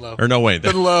 Ben Low. Or no, wait.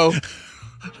 Ben Low.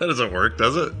 That doesn't work,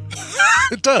 does it?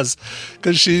 It does,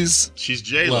 because she's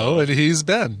J-Lo. Low and he's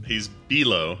Ben. He's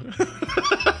B-Lo.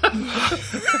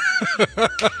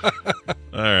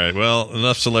 All right. Well,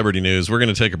 enough celebrity news. We're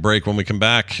going to take a break. When we come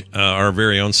back, our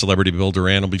very own celebrity Bill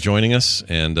Duran will be joining us,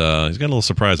 and he's got a little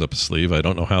surprise up his sleeve. I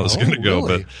don't know how this is going to go,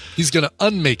 really? but he's going to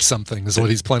unmake something is what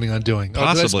he's planning on doing.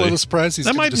 Possibly. Did I spoil the surprise? He's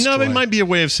that gonna might destroy. it might be a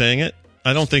way of saying it.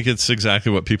 I don't think it's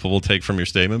exactly what people will take from your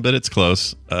statement, but it's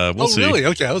close. We'll see. Really?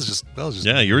 Okay, I was just.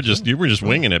 Yeah, you were just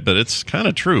winging it, but it's kind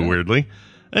of true, weirdly.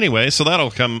 Anyway, so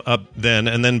that'll come up then,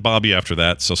 and then Bobby after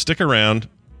that. So stick around.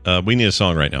 We need a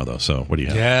song right now, though. So what do you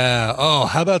have? Yeah. Oh,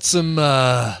 how about some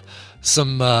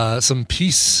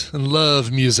peace and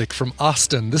love music from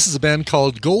Austin? This is a band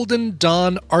called Golden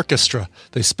Dawn Orchestra.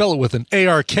 They spell it with an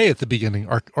ARK at the beginning,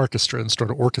 orchestra instead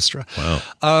of orchestra.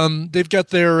 Wow. They've got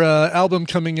their album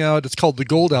coming out. It's called the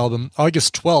Gold Album,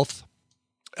 August 12th.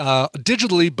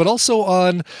 Digitally, but also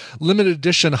on limited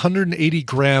edition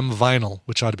 180-gram vinyl,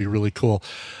 which ought to be really cool.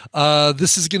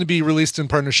 This is going to be released in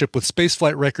partnership with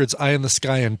Spaceflight Records, Eye in the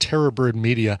Sky, and Terrorbird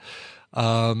Media.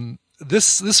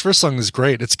 This first song is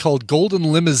great. It's called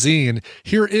Golden Limousine.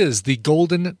 Here is the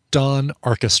Golden Dawn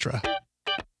Orchestra.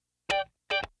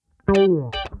 I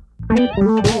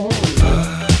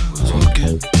was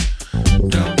walking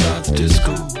down by the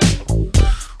disco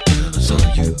when I saw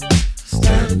you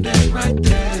standing right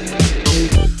there.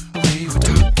 We were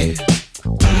talking,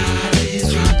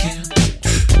 bodies rocking.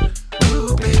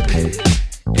 Oh, baby,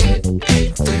 it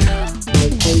ain't fair.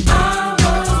 I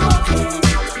was walking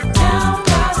down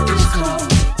by the disco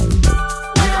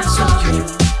when I saw you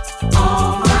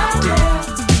all right there.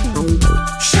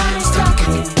 Shiny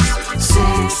stockings,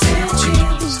 6-inch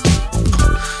jeans.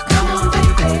 Come on,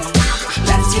 baby,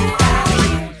 let's get out of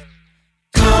here.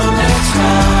 Come, let's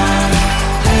ride.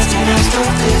 Let's get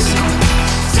astrophysical.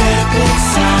 Step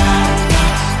inside my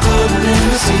golden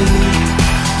limousine.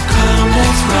 Come,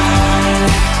 let's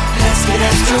ride. Let's get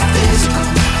astrophysical.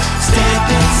 Step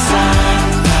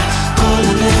inside my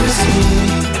golden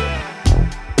limousine.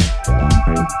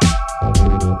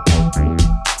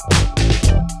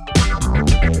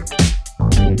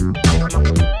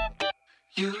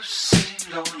 You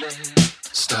seem lonely,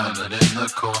 standing in the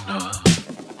corner.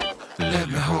 Let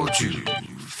me hold you,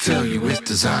 fill you with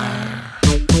desire.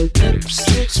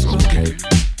 Lipstick smoking,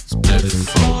 split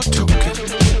for token.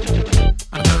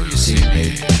 I know you see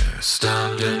me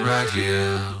standing right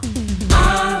here.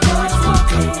 I was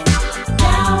walking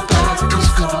down by the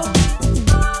disco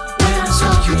when I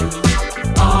saw you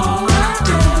all right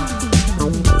there.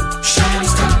 Shiny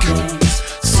stockings,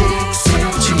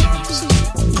 6-inch jeans.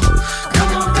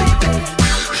 Come on, baby,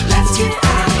 let's get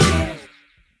out of here.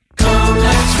 Come,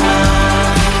 let's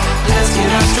ride. Let's get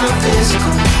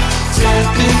astrophysical.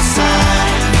 Step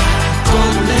inside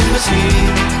golden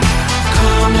limousine.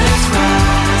 Come, let's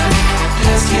ride.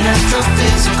 Let's get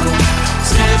astrophysical.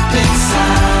 Step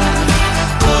inside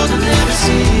golden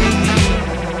limousine.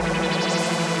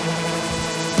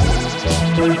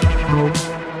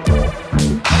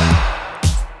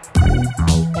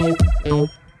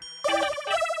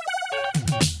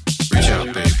 Reach out,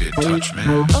 baby, touch me.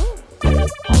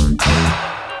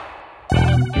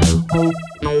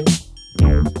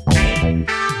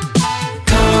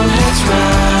 Come, let's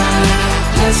ride.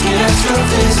 Let's get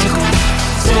astrophysical.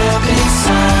 Step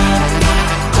inside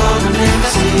golden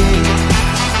limousine.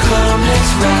 Come,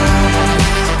 let's ride.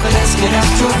 Let's get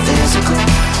astrophysical.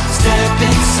 Step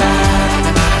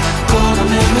inside golden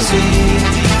limousine.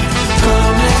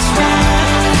 Come, let's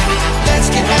ride. Let's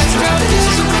get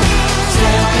astrophysical.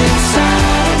 Step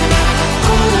inside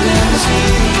golden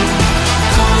limousine.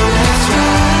 Come, let's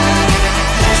ride.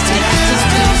 Let's get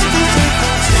astrophysical.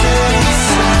 Step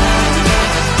inside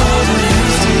golden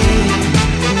limousine.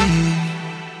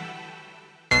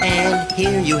 And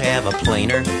here you have a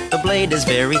planer. The blade is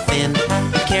very thin.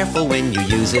 Be careful when you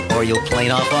use it or you'll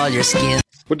plane off all your skin.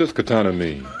 What does katana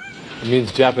mean? It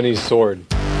means Japanese sword.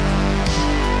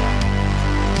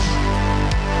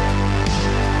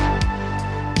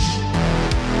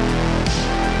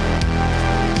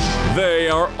 They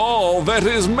are all that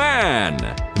is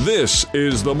man. This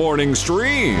is the morning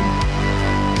stream.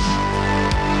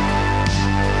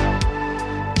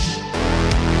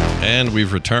 And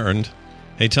we've returned.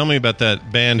 Hey, tell me about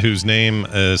that band whose name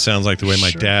sounds like the way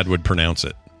my dad would pronounce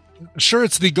it. Sure,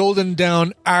 it's the Golden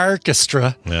Dawn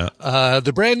Orchestra. Yeah.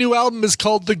 The brand new album is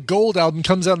called The Gold Album,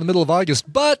 comes out in the middle of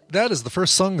August, but that is the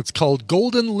first song. It's called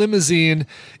Golden Limousine.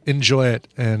 Enjoy it,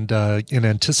 and in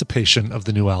anticipation of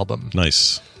the new album.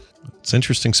 Nice. It's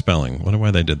interesting spelling. Wonder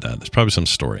why they did that. There's probably some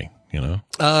story, you know?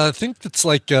 I think it's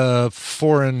like a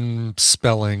foreign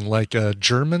spelling, like a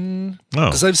German.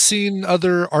 Because I've seen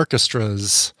other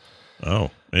orchestras. Oh,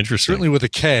 interesting. Certainly with a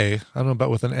K. I don't know about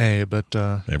with an A, but...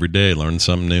 every day, learn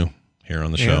something new here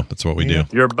on the show. That's what we do.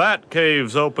 Your bat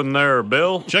cave's open there,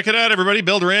 Bill. Check it out, everybody.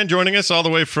 Bill Duran joining us all the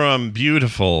way from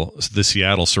beautiful, the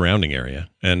Seattle surrounding area.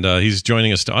 And he's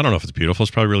joining us. I don't know if it's beautiful.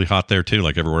 It's probably really hot there, too,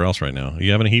 like everywhere else right now. Are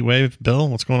you having a heat wave, Bill?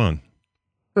 What's going on?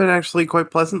 Been actually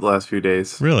quite pleasant the last few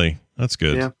days. Really? That's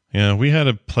good. Yeah, we had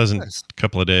a pleasant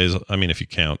couple of days. I mean, if you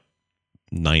count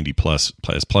 90 plus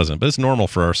as pleasant, but it's normal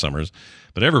for our summers.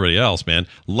 But everybody else, man,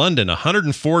 London,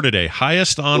 104 today,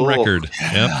 highest on record.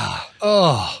 Yeah. Yep.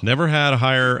 Oh, never had a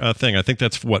higher thing. I think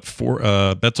that's what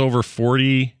that's over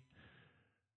 40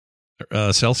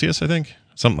 Celsius. I think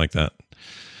something like that.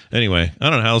 Anyway, I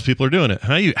don't know how those people are doing it.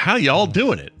 How y'all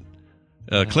doing it?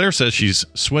 Claire says she's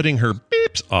sweating her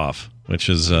beeps off, which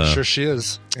is sure she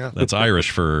is. Yeah, that's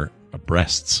Irish for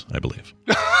breasts, I believe.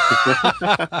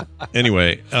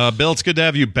 Anyway, Bill, it's good to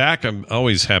have you back. I'm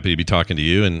always happy to be talking to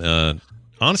you. And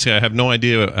honestly, I have no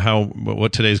idea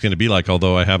what today's going to be like,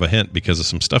 although I have a hint because of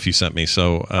some stuff you sent me.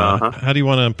 So how do you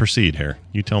want to proceed here?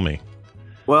 You tell me.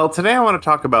 Well, today I want to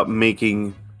talk about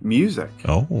making music.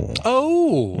 That's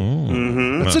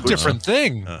a different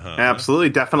thing. Absolutely.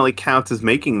 Definitely counts as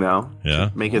making, though. Yeah.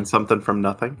 Making something from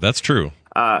nothing. That's true.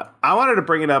 I wanted to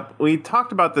bring it up. We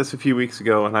talked about this a few weeks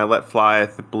ago, and I let fly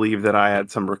believe that I had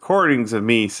some recordings of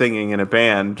me singing in a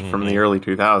band from the early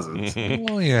 2000s.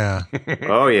 Oh, yeah.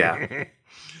 Oh, yeah.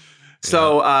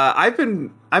 So I've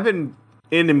been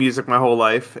into music my whole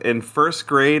life. In first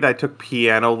grade, I took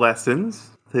piano lessons.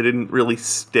 They didn't really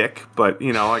stick, but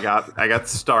I got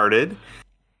started.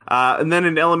 And then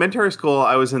in elementary school,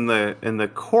 I was in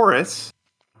the chorus,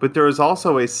 but there was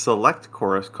also a select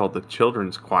chorus called the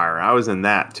children's choir. I was in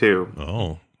that too.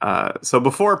 Oh. So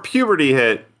before puberty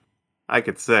hit, I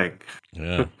could sing.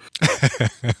 Yeah.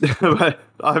 But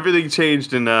everything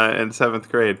changed in 7th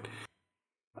grade.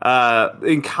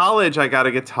 In college, I got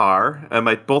a guitar.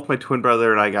 Both my twin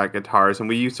brother and I got guitars, and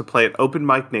we used to play at open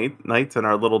mic nights in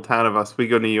our little town of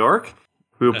Oswego, New York.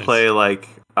 We would play like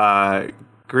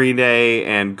Green Day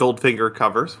and Goldfinger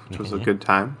covers, which was a good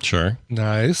time. Sure.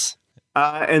 Nice.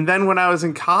 And then when I was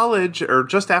in college, or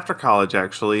just after college,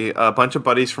 actually, a bunch of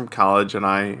buddies from college and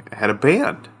I had a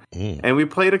band. And we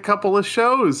played a couple of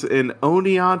shows in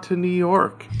Oneonta, New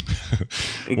York,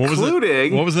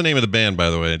 including... What was the name of the band, by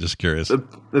the way? Just curious.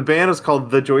 The band was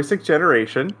called The Joystick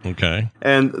Generation. Okay.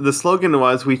 And the slogan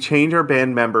was, we change our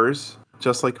band members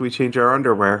just like we change our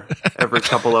underwear every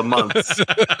couple of months.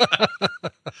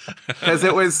 Because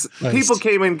it was... Nice. People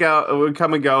would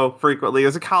come and go frequently. It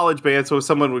was a college band, so if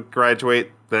someone would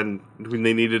graduate, then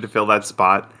they needed to fill that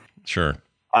spot. Sure.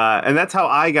 And that's how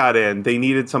I got in. They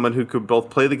needed someone who could both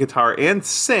play the guitar and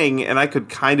sing, and I could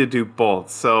kind of do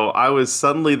both. So I was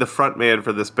suddenly the front man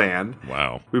for this band.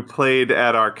 Wow. We played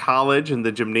at our college in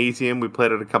the gymnasium. We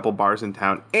played at a couple bars in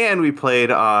town. And we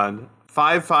played on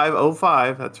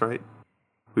 5505. That's right.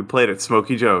 We played at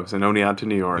Smokey Joe's in Oneonta,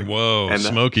 New York. Whoa, and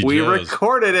Smokey Joe's. We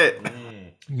recorded it.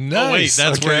 Nice.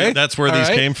 Oh, wait, that's where these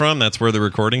came from? That's where the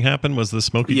recording happened, was the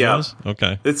Smokey Joe's?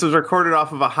 Okay. This was recorded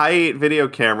off of a Hi8 video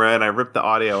camera, and I ripped the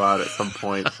audio out at some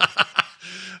point.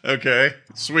 Okay.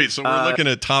 Sweet. So we're looking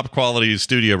at top quality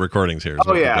studio recordings here.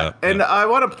 Oh, yeah. And I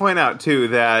want to point out, too,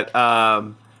 that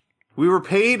we were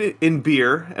paid in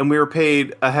beer, and we were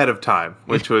paid ahead of time,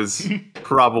 which was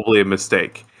probably a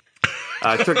mistake.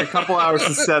 It took a couple hours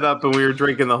to set up, and we were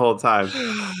drinking the whole time.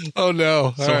 Oh,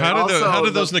 no. So how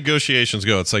did those negotiations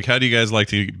go? It's like, how do you guys like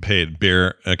to get paid?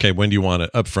 Beer? Okay, when do you want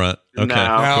it? Up front? Okay,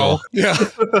 now. Cool. Yeah.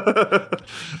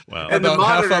 Wow. And the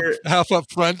monitor, half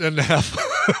up front and half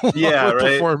while we're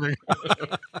performing.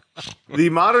 The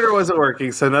monitor wasn't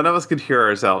working, so none of us could hear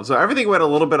ourselves. So everything went a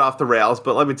little bit off the rails,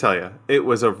 but let me tell you, it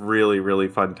was a really, really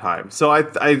fun time. So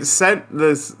I sent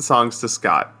the songs to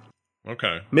Scott.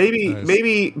 Okay.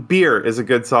 Maybe Beer is a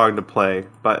good song to play,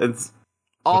 but it's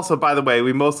also, by the way,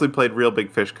 we mostly played Real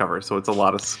Big Fish covers, so it's a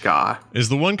lot of ska. Is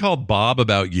the one called Bob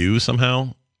about you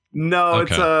somehow? No,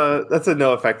 okay. That's a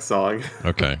NoFX song.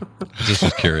 Okay. Just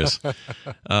was curious.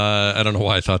 I don't know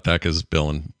why I thought that, because Bill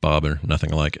and Bob are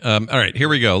nothing alike. All right, here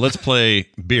we go. Let's play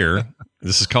Beer.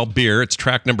 This is called Beer. It's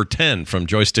track number 10 from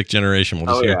Joystick Generation.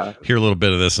 We'll just hear a little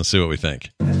bit of this and see what we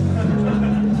think.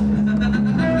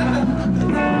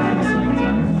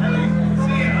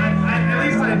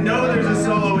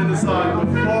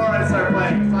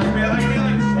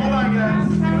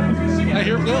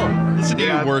 Listen to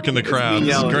you work in the crowd.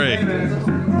 This is great.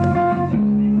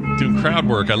 Doing crowd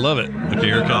work. I love it. Okay,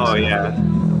 here it comes. Oh, yeah.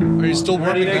 Are you still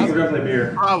warming up? We're gonna play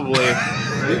beer. Probably.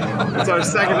 It's our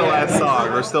second to last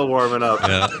song. We're still warming up.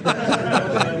 Yeah.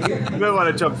 You might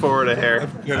want to jump forward a hair.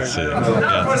 Let's see. For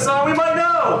Yeah. a song we might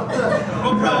know.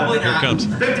 Well, probably Here it not. comes.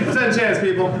 50% chance,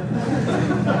 people.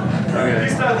 Okay. You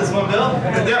start this one, Bill.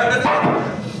 Yeah. Is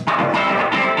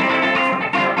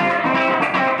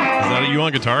that you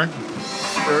on guitar?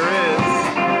 Sure is.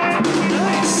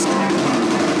 Nice.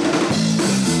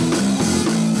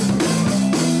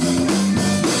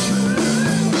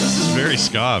 This is very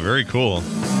ska, very cool.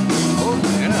 Oh,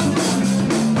 yeah.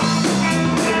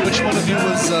 Which one of you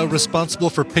was responsible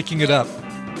for picking it up?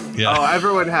 Yeah. Oh,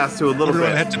 everyone has to a little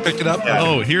Everyone bit. had to pick it up? Yeah.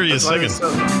 Oh, here he is That's why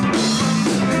singing. it's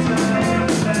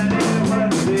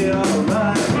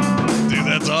Dude,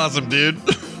 that's awesome, dude.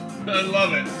 I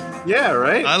love it. Yeah,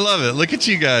 right? I love it. Look at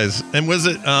you guys. And was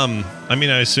it, I mean,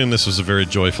 I assume this was a very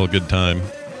joyful, good time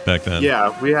back then.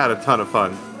 Yeah, we had a ton of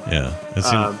fun. Yeah. It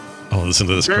seemed, oh, listen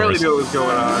to this Barely chorus. knew what was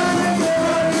going on.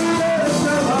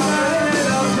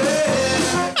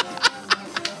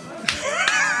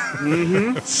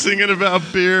 Singing about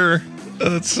beer. Oh,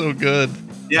 that's so good.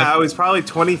 Yeah, I was probably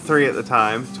 23 at the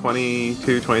time.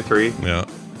 22, 23. Yeah.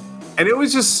 And it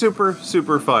was just super,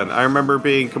 super fun. I remember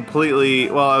being completely,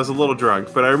 well, I was a little drunk,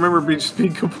 but I remember just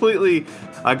being completely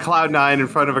on cloud nine in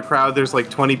front of a crowd. There's like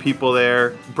 20 people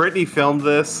there. Brittany filmed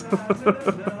this.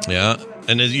 Yeah.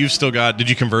 And you've still got, did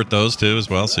you convert those too as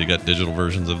well? So you got digital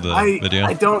versions of the video?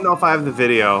 I don't know if I have the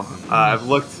video. I've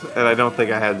looked and I don't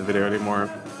think I had the video anymore.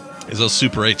 Is those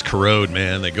Super 8s corrode,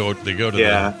 man. They go to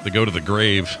the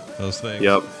grave, those things.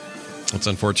 Yep. That's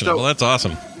unfortunate. So- Well, that's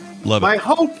awesome. Love My it.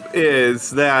 hope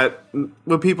is that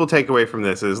what people take away from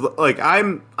this is like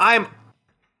I'm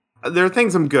there are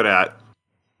things I'm good at.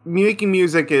 Making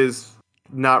music is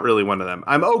not really one of them.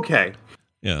 I'm okay,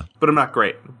 Yeah. but I'm not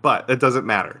great. But it doesn't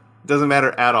matter. It doesn't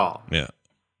matter at all. Yeah.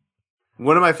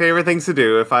 One of my favorite things to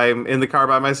do if I'm in the car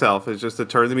by myself is just to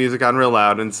turn the music on real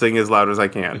loud and sing as loud as I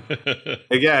can.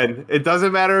 Again, it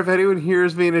doesn't matter if anyone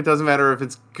hears me and it doesn't matter if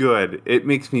it's good. It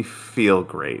makes me feel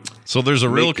great. So there's a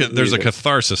Making there's a music.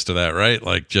 catharsis to that, right?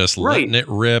 Like just Right. letting it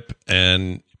rip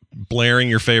and blaring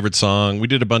your favorite song. We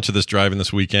did a bunch of this driving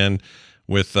this weekend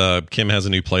with Kim has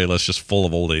a new playlist just full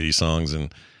of old 80s songs,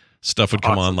 and stuff would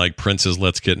come on like Prince's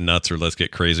Let's Get Nuts or Let's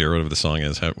Get Crazy or whatever the song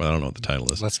is. I don't know what the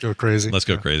title is. Let's go crazy. Let's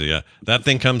go crazy. Yeah. That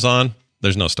thing comes on.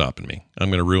 There's no stopping me. I'm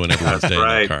going to ruin everyone's day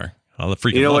right. in that car. I'll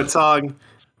freaking You know love what song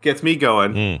gets me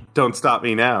going? Don't Stop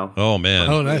Me Now. it. Oh, man.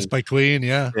 Oh, nice. By Queen.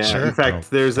 Yeah, Yeah. sure. In fact,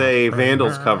 there's a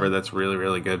Vandals cover that's really,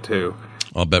 really good too.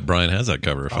 I'll bet Brian has that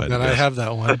cover if I Then I have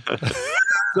that one.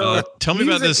 Tell me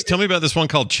about this. Tell me about this one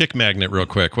called Chick Magnet real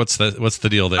quick. What's the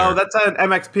deal there? Oh, that's an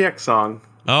MXPX song.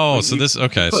 Oh, so this,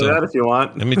 okay. Put So that if you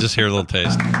want. let me just hear a little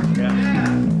taste.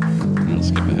 I'll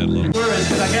skip ahead a little.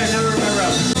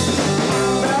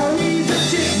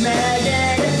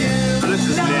 This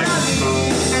is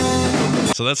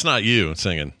Nick. So that's not you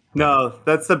singing. No,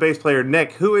 that's the bass player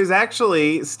Nick, who is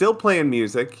actually still playing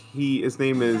music. His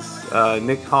name is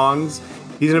Nick Hongs.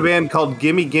 He's in a band called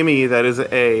Gimme Gimme that is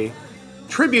a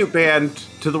tribute band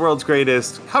to the world's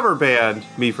greatest cover band,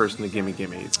 Me First and the Gimme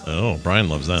Gimmes. Oh, Brian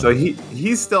loves that. So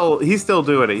he's still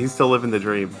doing it. He's still living the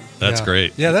dream. That's Yeah.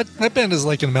 great. Yeah, that band is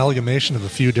like an amalgamation of a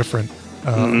few different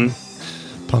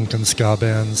punk and ska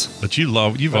bands. But you've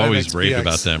always MXPX. raved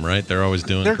about them, right? They're always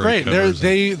doing They're great. covers.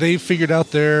 They figured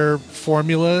out their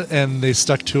formula and they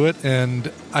stuck to it.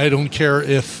 And I don't care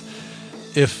if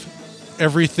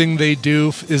everything they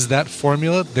do is that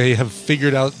formula. They have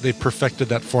figured out, they perfected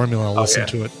that formula. I'll listen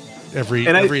to it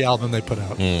every album they put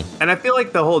out. And I feel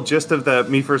like the whole gist of the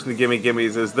Me First and the Gimme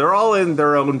Gimmes is they're all in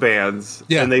their own bands.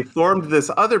 Yeah. And they formed this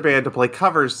other band to play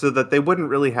covers so that they wouldn't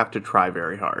really have to try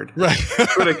very hard. Right.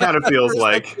 That's what it kind of feels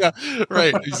like. Yeah,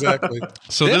 right, exactly.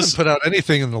 So they this haven't put out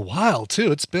anything in a while,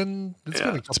 too. It's been a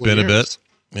couple it's been of a years.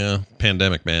 bit. Yeah,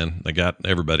 pandemic, man. They got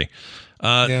everybody.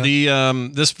 Yeah.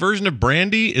 The this version of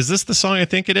Brandy, is this the song I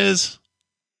think it is?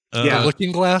 Yeah.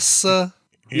 Looking Glass.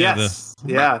 Yes.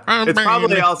 Yeah. It's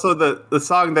probably also the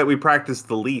song that we practiced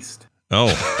the least. Oh.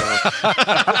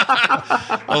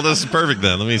 Oh, this is perfect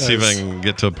then. Let me see if I can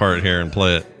get to a part here and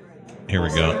play it. Here we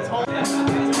go.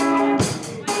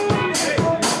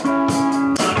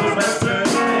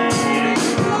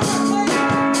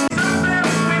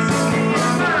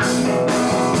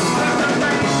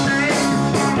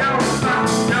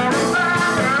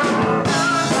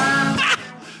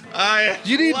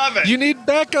 You need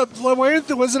backup. Why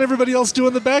wasn't everybody else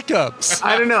doing the backups?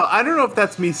 I don't know. I don't know if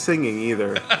that's me singing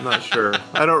either. I'm not sure.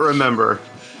 I don't remember.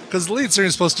 Because the lead singer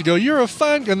is supposed to go, "You're a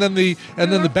fun," and then the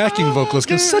backing vocalist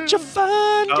goes, "Such a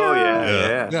fun Oh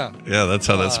yeah. Yeah, that's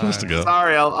how that's supposed to go.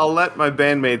 Sorry, I'll let my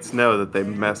bandmates know that they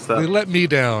messed up. They let me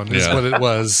down is what it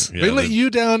was. Yeah, they let you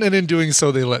down, and in doing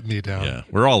so, they let me down. Yeah,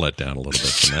 we're all let down a little bit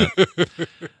from that.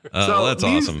 So that's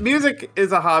awesome. Music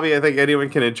is a hobby I think anyone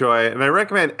can enjoy, and I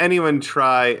recommend anyone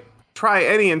try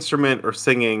any instrument or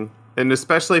singing, and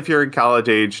especially if you're in college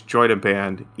age, join a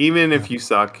band, even if you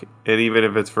suck, and even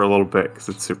if it's for a little bit, because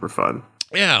it's super fun.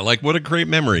 Yeah, like what a great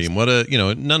memory, and what a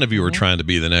none of you were trying to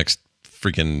be the next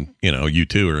freaking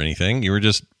U2 or anything. You were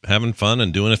just having fun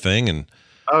and doing a thing, and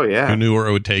who knew where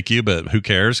it would take you? But who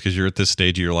cares? Because you're at this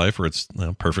stage of your life where it's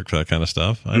perfect for that kind of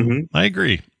stuff. I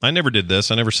agree. I never did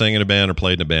this. I never sang in a band or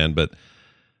played in a band, but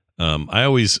I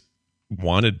always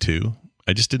wanted to.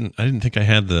 I just didn't. I didn't think I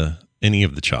had any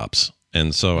of the chops,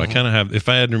 and so I kind of have. If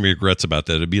I had any regrets about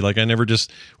that, it'd be like I never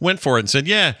just went for it and said,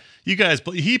 "Yeah, you guys.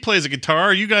 He plays a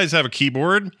guitar. You guys have a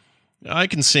keyboard. I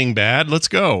can sing bad. Let's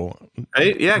go."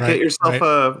 Right? Yeah, get yourself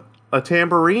a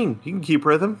tambourine. You can keep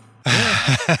rhythm.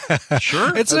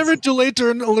 Sure. It's never too late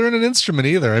to learn an instrument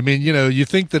either. I mean, you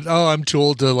think that, I'm too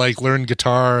old to like learn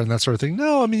guitar and that sort of thing.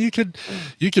 No, I mean, you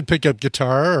could pick up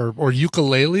guitar or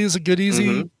ukulele is a good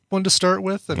easy one to start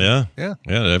with. And, yeah.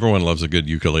 Everyone loves a good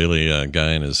ukulele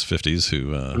guy in his 50s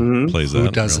who plays that.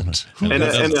 Who doesn't? And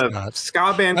a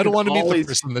ska band. I don't want to be the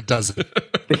person that does it.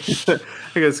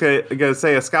 I gotta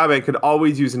say, a ska band could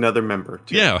always use another member.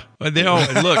 Too. Yeah, they all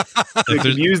look. They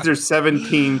could use their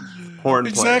 17 horn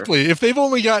exactly. player. If they've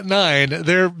only got 9,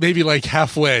 they're maybe like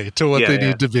halfway to what they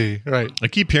need to be. Right. I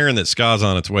keep hearing that ska's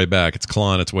on its way back. It's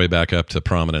clawing its way back up to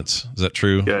prominence. Is that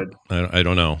true? Good. I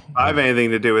don't know. I have anything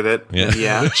to do with it.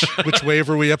 Yeah. Which wave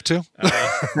are we up to?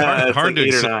 Hard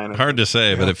to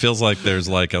say, but it feels like there's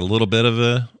like a little bit of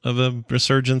a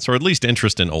resurgence, or at least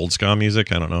interest in old ska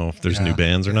music. I don't know if there's new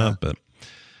bands or not, but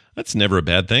that's never a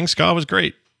bad thing. Ska was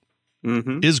great.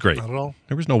 Is great. Not at all.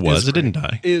 There was no was. It didn't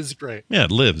die. Is great. Yeah,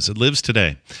 it lives. It lives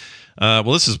today. Well,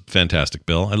 this is fantastic,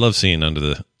 Bill. I love seeing under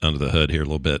the hood here a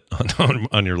little bit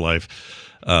on your life.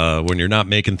 When you're not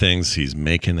making things, he's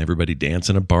making everybody dance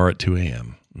in a bar at 2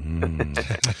 a.m.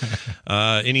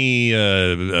 Any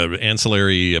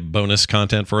ancillary bonus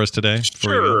content for us today?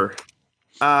 Sure.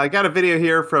 I got a video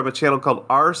here from a channel called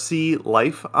RC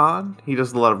Life On. He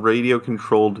does a lot of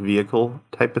radio-controlled vehicle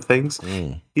type of things.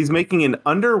 He's making an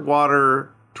underwater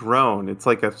drone. It's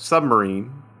like a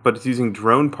submarine, but it's using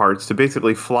drone parts to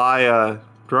basically fly a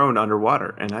drone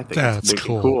underwater. And I think that's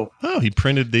cool. Oh, he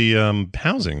printed the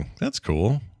housing. That's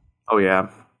cool. Oh, yeah.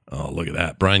 Oh, look at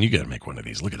that. Brian, you got to make one of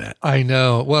these. Look at that. I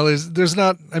know. Well, there's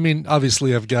not, I mean,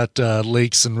 obviously I've got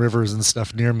lakes and rivers and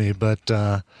stuff near me, but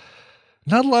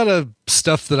not a lot of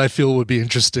stuff that I feel would be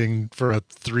interesting for a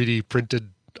 3D printed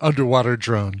underwater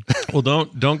drone. Well,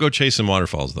 don't go chasing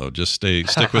waterfalls though. Just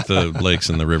stick with the lakes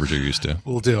and the rivers you're used to.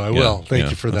 Will do. I will.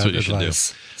 Thank you for that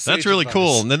advice. That's really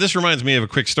cool. Now this reminds me of a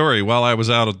quick story. While I was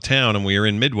out of town and we were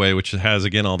in Midway, which has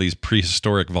again all these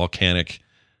prehistoric volcanic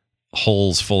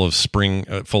holes full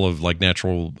of like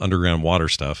natural underground water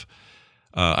stuff.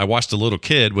 I watched a little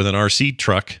kid with an RC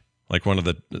truck, like one of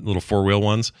the little 4-wheel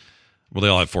ones. Well, they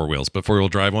all have 4 wheels, but 4-wheel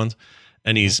drive ones.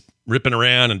 And he's ripping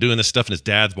around and doing this stuff, and his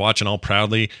dad's watching all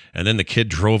proudly. And then the kid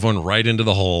drove one right into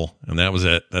the hole, and that was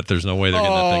it. That there's no way they're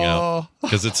getting that thing out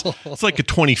because it's like a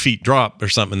 20 feet drop or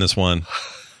something in this one.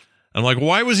 I'm like,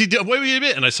 why was he? Wait a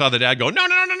minute! And I saw the dad go, no.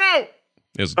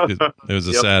 It was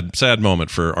a sad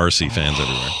moment for RC fans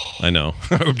everywhere. I know.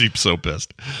 I would be so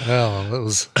pissed. Well, that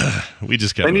was. We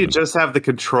just kept. Then you just have the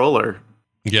controller.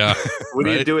 Yeah. What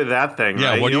do you do with that thing?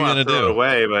 Yeah, right? what are you going to do? It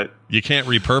away, but you can't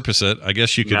repurpose it. I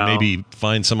guess you could maybe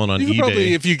find someone on eBay.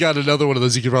 Probably, if you got another one of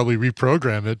those, you could probably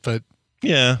reprogram it. But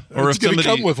yeah, or it's going to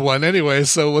come with one anyway.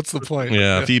 So what's the point?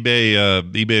 Yeah, if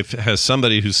eBay has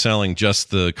somebody who's selling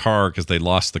just the car because they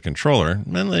lost the controller,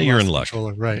 then you're in luck.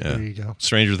 Right, yeah. There you go.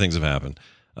 Stranger things have happened.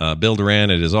 Bill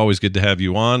Duran, it is always good to have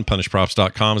you on.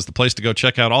 punishprops.com is the place to go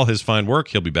check out all his fine work.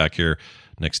 He'll be back here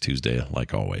next Tuesday,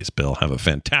 like always. Bill, have a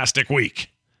fantastic week.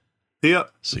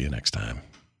 See you next time.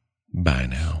 Bye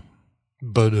now.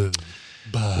 Bye.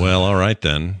 Well, all right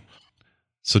then.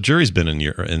 So Jerry's been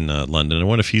in London. I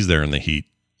wonder if he's there in the heat.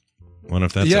 I wonder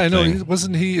if that's I know.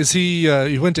 Wasn't he? Is he?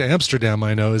 He went to Amsterdam.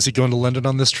 I know. Is he going to London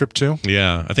on this trip too?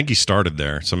 Yeah, I think he started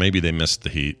there. So maybe they missed the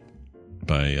heat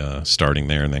by starting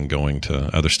there and then going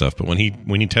to other stuff. But when he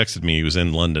texted me, he was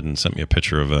in London and sent me a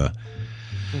picture of a.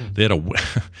 They had a.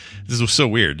 This was so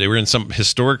weird. They were in some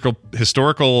historical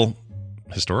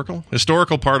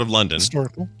part of London.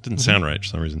 Didn't sound right for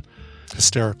some reason.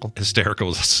 Hysterical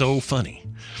was so funny.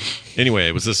 Anyway,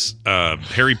 it was this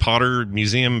Harry Potter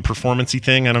museum performance-y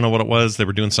thing. I don't know what it was. They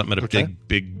were doing something at a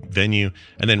big venue.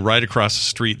 And then right across the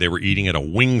street, they were eating at a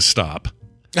Wingstop.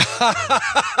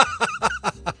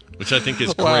 which I think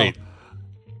is Wow. great.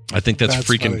 I think that's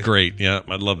freaking funny. great. Yeah,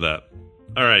 I love that.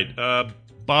 All right,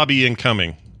 Bobby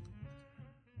incoming.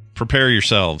 Prepare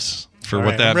yourselves for All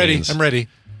what right, that I'm ready. means. I'm ready.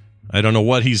 I don't know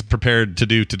what he's prepared to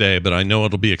do today, but I know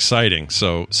it'll be exciting.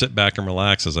 So sit back and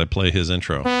relax as I play his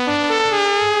intro.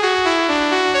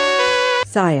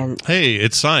 Science. Hey,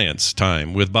 it's science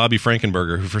time with Bobby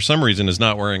Frankenberger, who for some reason is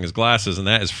not wearing his glasses, and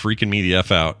that is freaking me the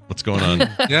F out. What's going on?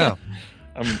 Yeah.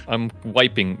 I'm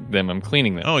wiping them. I'm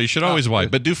cleaning them. Oh, you should always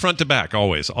wipe, but do front to back,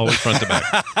 always front to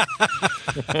back.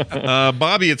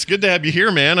 Bobby, it's good to have you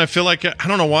here, man. I feel like, I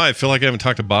don't know why, I feel like I haven't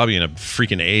talked to Bobby in a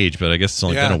freaking age, but I guess it's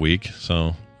only been a week,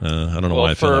 so I don't know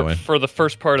why I feel that way. For the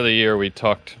first part of the year, we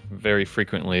talked very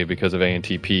frequently because of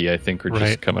ANTP. I think we're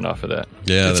just coming off of that.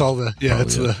 Yeah, it's all the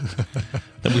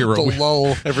the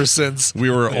lull ever since.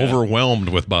 We were overwhelmed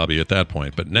with Bobby at that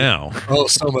point, but now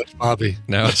so much Bobby.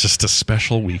 Now it's just a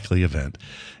special weekly event.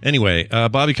 Anyway,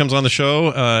 Bobby comes on the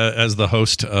show as the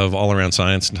host of All Around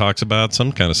Science and talks about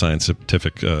some kind of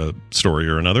scientific story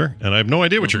or another. And I have no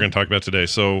idea what you're going to talk about today.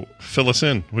 So fill us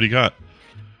in. What do you got?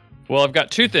 Well, I've got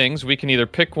two things. We can either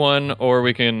pick one or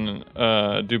we can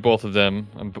do both of them.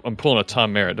 I'm pulling a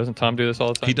Tom Merritt. Doesn't Tom do this all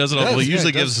the time? He does it all. Well, he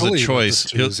usually gives us a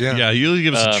choice. He usually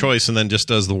gives us a choice and then just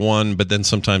does the one, but then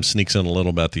sometimes sneaks in a little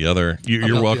about the other.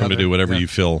 You're welcome to do whatever you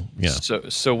feel. Yeah.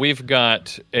 So we've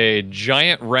got a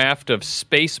giant raft of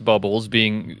space bubbles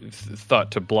being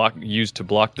thought to used to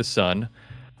block the sun,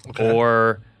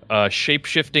 or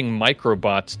shape-shifting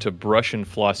microbots to brush and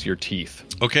floss your teeth.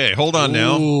 Okay, hold on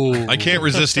now. I can't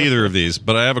resist either of these,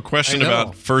 but I have a question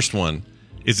about first one.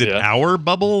 Is it our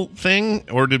bubble thing,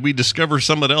 or did we discover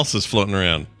someone else's floating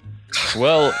around?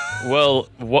 Well,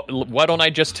 why don't I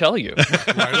just tell you?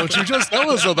 Why don't you just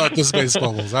tell us about the space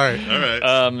bubbles? All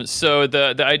right. So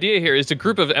the idea here is a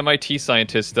group of MIT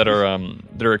scientists that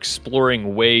are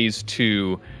exploring ways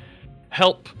to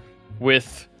help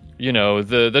with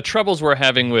the troubles we're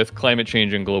having with climate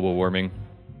change and global warming.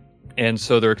 And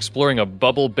so they're exploring a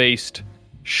bubble-based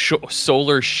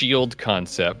solar shield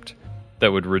concept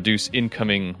that would reduce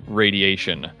incoming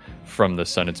radiation from the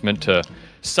sun. It's meant to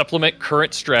supplement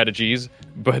current strategies,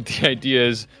 but the idea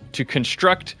is to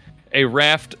construct a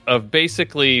raft of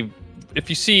basically, if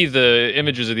you see the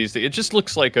images of these things, it just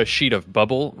looks like a sheet of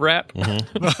bubble wrap.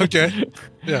 Mm-hmm. Okay.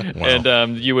 Yeah. Wow.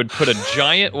 And you would put a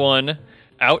giant one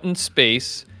out in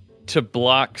space to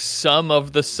block some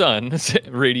of the sun's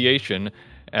radiation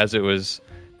as it was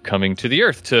coming to the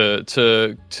Earth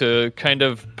to kind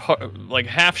of like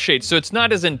half shade, so it's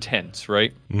not as intense,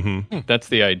 right? Mm-hmm. That's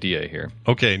the idea here.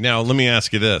 Okay, now let me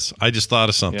ask you this. I just thought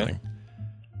of something.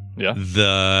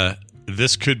 Yeah.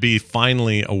 This could be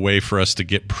finally a way for us to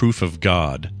get proof of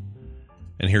God,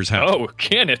 and here's how. Oh,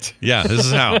 can it? Yeah, this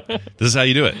is how. This is how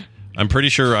you do it. I'm pretty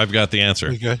sure I've got the answer.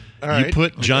 Okay. All right. You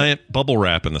put giant bubble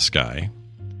wrap in the sky.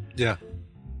 Yeah.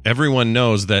 Everyone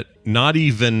knows that not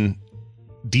even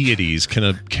deities can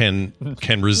resist Not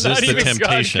the even temptation.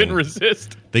 God can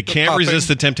resist. They can't resist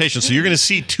the temptation. So you're going to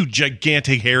see two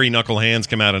gigantic hairy knuckle hands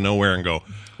come out of nowhere and go,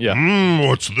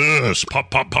 what's this? Pop,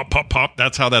 pop, pop, pop, pop.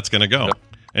 That's how that's going to go. Yep.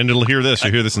 And it'll hear this.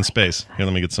 You hear this in space. Here,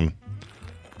 let me get some.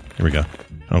 Here we go.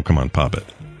 Oh, come on, pop it.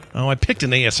 Oh, I picked an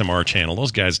ASMR channel.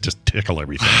 Those guys just tickle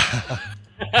everything.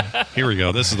 Here we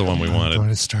go. This is the one we wanted. I'm going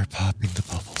to start popping the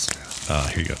bubbles now.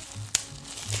 Here you go.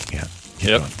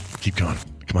 Yeah. Keep going.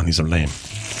 Come on, these are lame.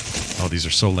 Oh, these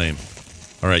are so lame.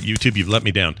 All right, YouTube, you've let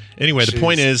me down. Anyway, the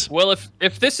point is, well,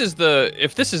 if this is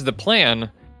the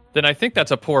plan, then I think that's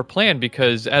a poor plan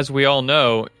because, as we all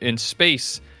know, in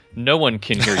space, no one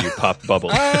can hear you pop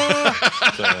bubbles.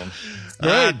 Damn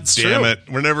it,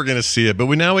 we're never going to see it. But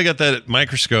we got that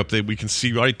microscope that we can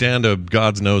see right down to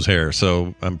God's nose hair.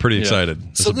 So I'm pretty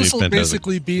excited. This will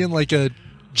basically be in like a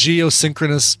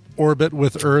geosynchronous orbit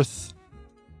with Earth.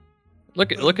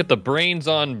 Look at the brains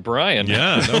on Brian.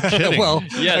 Yeah, no kidding. Well,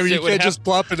 yes, I mean, you can't just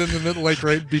plop it in the middle, like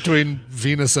right between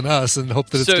Venus and us, and hope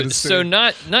that it's going to stay. So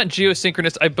not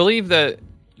geosynchronous. I believe that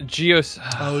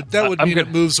that would mean it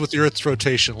moves with the Earth's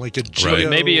rotation, like a geo.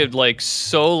 Maybe like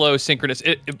solo synchronous.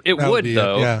 It would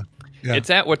though. Yeah. It's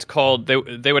at what's called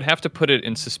they would have to put it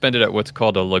in suspended at what's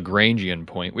called a Lagrangian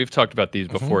point. We've talked about these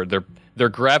before. They're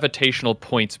gravitational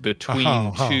points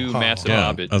between two massive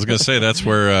objects. I was going to say that's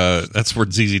where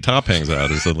ZZ Top hangs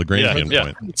out, is the Lagrangian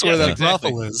point. That's where that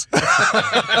brothel is.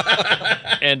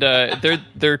 And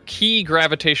they're key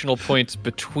gravitational points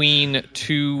between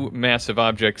two massive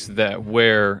objects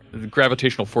where the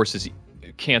gravitational forces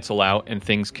cancel out and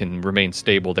things can remain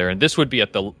stable there. And this would be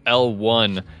at the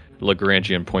L1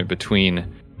 Lagrangian point between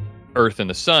Earth and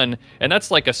the Sun, and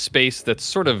that's like a space that's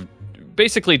sort of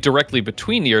basically directly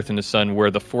between the Earth and the Sun, where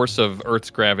the force of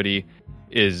Earth's gravity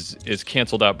is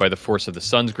canceled out by the force of the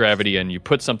Sun's gravity, and you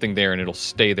put something there and it'll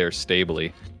stay there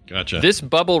stably. Gotcha. This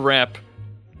bubble wrap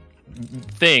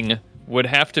thing would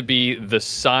have to be the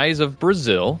size of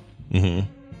Brazil.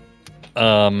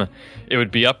 Mm-hmm. It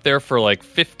would be up there for like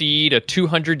 50 to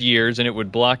 200 years, and it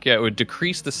would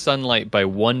decrease the sunlight by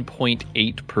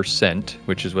 1.8%,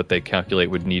 which is what they calculate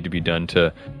would need to be done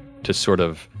to sort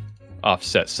of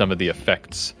offset some of the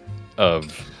effects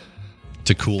of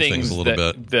to cool things a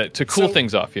little bit. To cool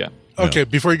things off, yeah. Okay,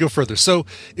 before you go further, so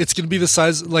it's going to be the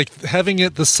size, like having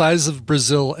it the size of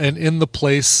Brazil, and in the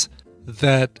place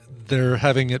that they're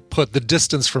having it put, the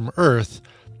distance from Earth,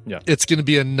 it's going to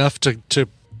be enough to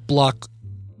block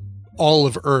all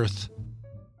of Earth.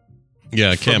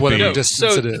 Yeah, it can't whatever be.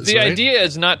 distance it is. The right? idea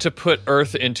is not to put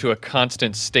Earth into a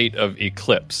constant state of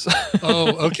eclipse.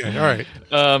 Oh, okay, all right.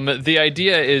 The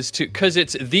idea is because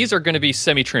these are going to be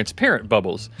semi-transparent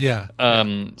bubbles. Yeah.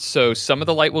 So some of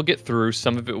the light will get through,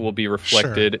 some of it will be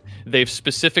reflected. Sure. They've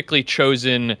specifically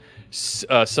chosen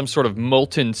some sort of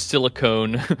molten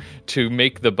silicone to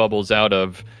make the bubbles out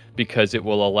of, because it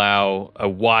will allow a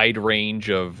wide range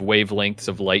of wavelengths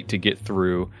of light to get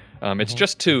through. It's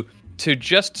just to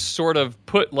just sort of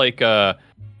put like a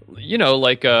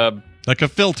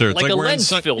filter. It's like a lens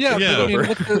filter. Yeah. I mean,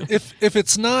 if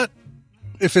it's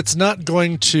not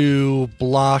going to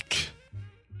block,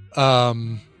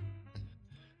 right,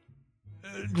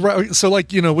 so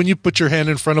like when you put your hand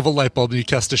in front of a light bulb and you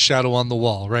cast a shadow on the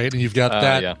wall, right, and you've got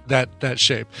that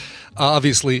shape.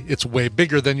 Obviously, it's way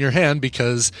bigger than your hand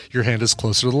because your hand is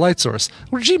closer to the light source.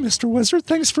 Well, gee, Mr. Wizard,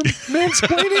 thanks for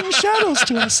mansplaining shadows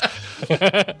to us.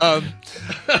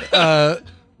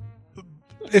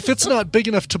 If it's not big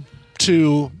enough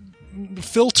to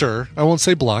filter, I won't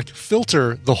say block,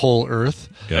 filter the whole Earth,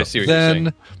 I see what then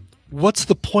you're saying. What's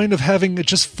the point of having it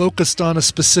just focused on a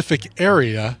specific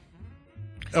area?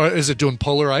 Or is it doing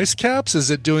polar ice caps? Is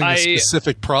it doing a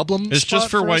specific problem? It's just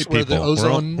for white people.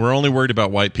 We're only worried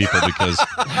about white people because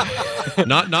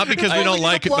not because we don't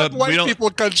like it, but white people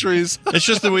countries. It's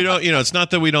just that we don't. It's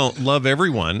not that we don't love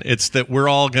everyone. It's that we're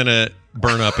all gonna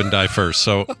burn up and die first.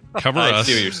 So cover us. I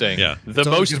see what you're saying. Yeah, the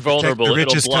most vulnerable. The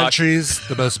richest it'll block, countries,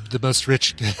 the most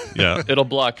rich. Yeah, it'll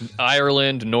block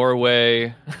Ireland,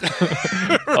 Norway,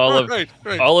 all of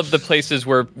the places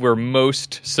where we're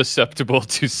most susceptible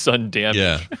to sun damage.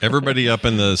 Yeah, everybody up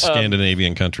in the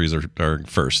Scandinavian countries are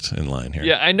first in line here.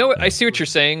 Yeah, I know. I see what you're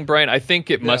saying, Brian. I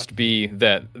think it must be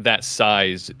that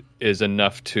size is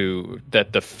enough that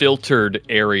the filtered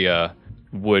area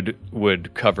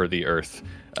would cover the Earth.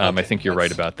 I think you're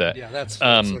right about that. Yeah, that's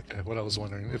okay. What I was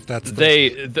wondering, if that's to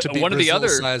be one of the other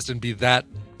sized and be that,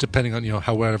 depending on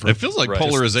however. It feels like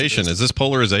polarization. Is this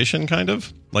polarization kind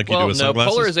of like you do with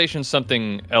sunglasses? No, polarization is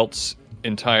something else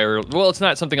entirely. Well, it's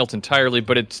not something else entirely,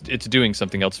 but it's doing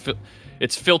something else.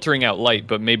 It's filtering out light,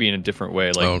 but maybe in a different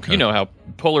way. Like you know how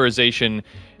polarization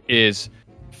is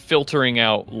filtering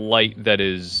out light that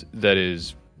is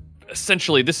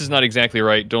essentially, this is not exactly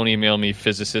right. Don't email me,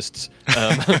 physicists.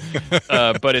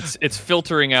 But it's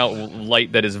filtering out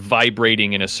light that is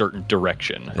vibrating in a certain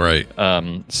direction, right?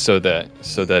 So that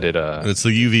it it's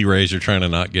the UV rays you're trying to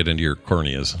not get into your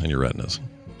corneas and your retinas.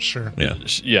 Sure.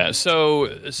 Yeah. So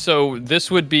this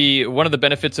would be one of the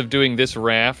benefits of doing this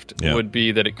raft would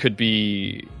be that it could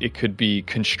be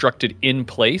constructed in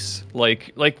place.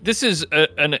 Like this is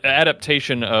an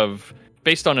adaptation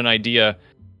based on an idea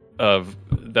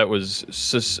that was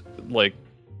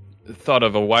thought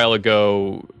of a while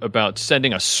ago about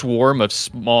sending a swarm of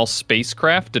small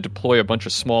spacecraft to deploy a bunch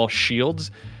of small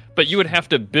shields, but you would have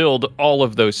to build all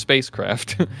of those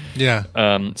spacecraft. Yeah.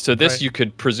 So this you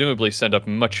could presumably send up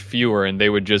much fewer, and they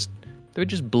would just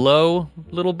blow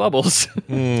little bubbles.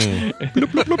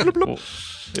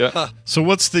 Yeah. So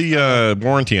what's the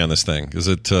warranty on this thing? Is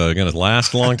it going to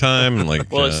last a long time?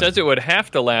 Well, it says it would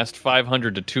have to last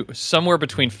 500 to somewhere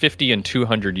between 50 and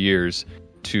 200 years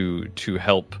to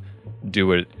help do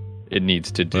what it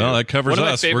needs to do. Well, that covers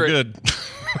us. We're good.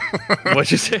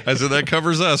 What'd you say? I said that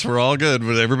covers us. We're all good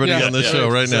with everybody on this show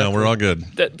right now. We're all good.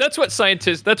 That's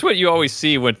what you always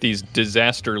see with these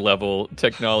disaster level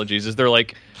technologies is they're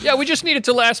like, yeah, we just need it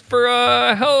to last for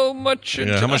how much?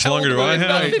 Yeah, how much longer do I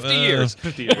have? 50 years.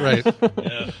 50 years. Right.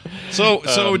 Yeah.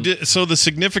 So the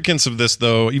significance of this,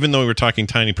 though, even though we're talking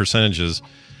tiny percentages,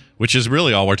 which is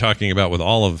really all we're talking about with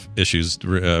all of issues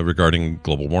regarding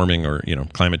global warming or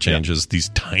climate changes, these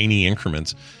tiny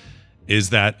increments.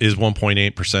 Is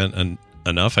 1.8%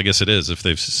 enough? I guess it is if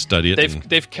they've studied it.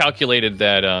 They've calculated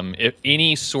that if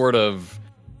any sort of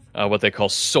what they call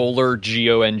solar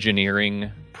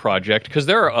geoengineering project, because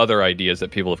there are other ideas that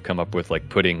people have come up with, like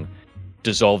putting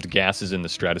dissolved gases in the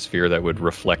stratosphere that would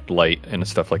reflect light and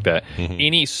stuff like that.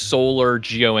 Any solar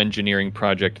geoengineering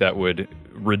project that would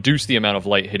reduce the amount of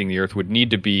light hitting the Earth would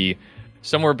need to be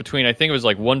somewhere between, I think it was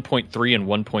like 1.3 and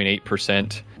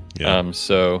 1.8%.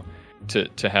 So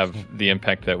to have the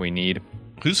impact that we need.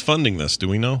 Who's funding this? Do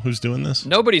we know who's doing this?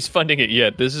 Nobody's funding it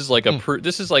yet. This is like a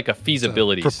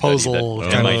feasibility proposal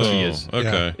study that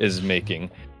MIT is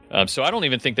making. So I don't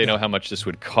even think they know how much this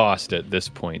would cost at this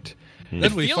point.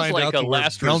 It we feels find like out a that we're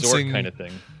last resort bouncing- kind of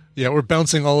thing. Yeah, we're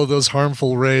bouncing all of those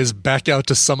harmful rays back out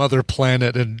to some other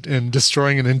planet and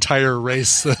destroying an entire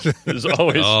race. There's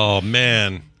always. Oh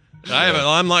man,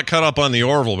 I'm not caught up on the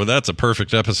Orville, but that's a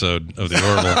perfect episode of the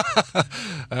Orville.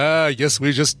 I guess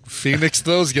we just phoenixed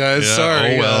those guys.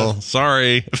 Sorry. Oh well,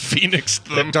 sorry, phoenixed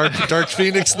them. Dark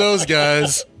Phoenix those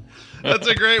guys. That's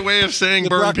a great way of saying The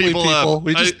burn broccoli people up.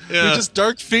 We just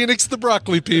Dark Phoenix the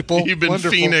broccoli people. You've been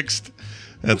Wonderful. phoenixed.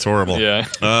 That's horrible. Yeah.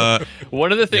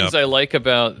 One of the things I like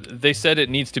about, they said it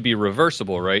needs to be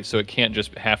reversible, right? So it can't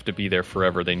just have to be there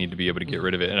forever. They need to be able to get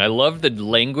rid of it. And I love the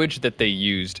language that they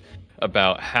used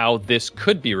about how this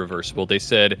could be reversible. They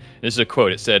said, this is a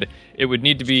quote, it said, it would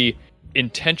need to be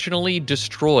intentionally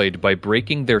destroyed by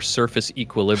breaking their surface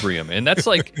equilibrium. And that's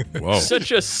like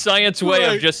such a science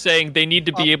way of just saying they need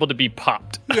to be able to be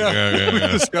popped. Yeah.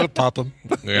 Just gotta pop them.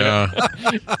 Yeah.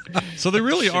 So they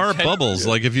really are bubbles.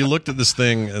 Like if you looked at this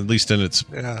thing, at least in its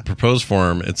proposed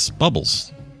form, it's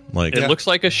bubbles. Like it looks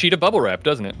like a sheet of bubble wrap,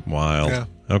 doesn't it? Wild. Yeah.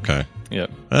 Okay. Yeah.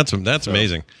 That's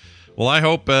amazing. Well, I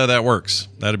hope that works.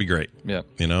 That'd be great. Yeah.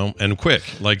 You know, and quick.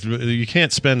 Like you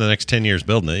can't spend the next 10 years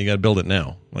building it. You got to build it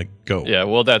now. Like go. Yeah.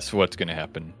 Well, that's what's going to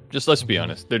happen. Just let's be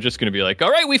honest. They're just going to be like,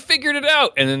 all right, we figured it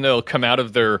out. And then they'll come out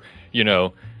of their,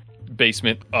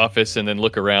 basement office and then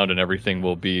look around and everything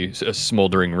will be a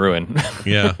smoldering ruin.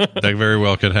 Yeah, that very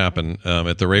well could happen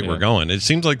at the rate we're going. It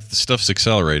seems like the stuff's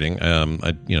accelerating.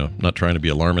 Not trying to be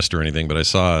alarmist or anything, but I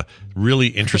saw a really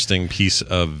interesting piece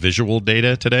of visual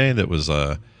data today that was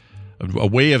a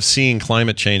way of seeing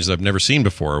climate change that I've never seen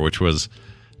before, which was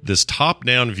this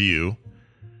top-down view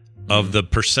of the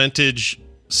percentage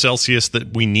Celsius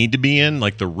that we need to be in,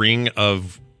 like the ring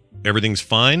of everything's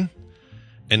fine.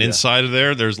 And inside of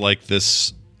there's like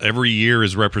this, every year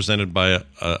is represented by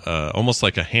almost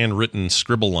like a handwritten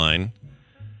scribble line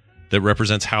that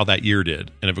represents how that year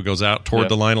did. And if it goes out toward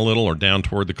the line a little or down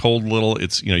toward the cold a little,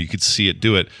 it's, you could see it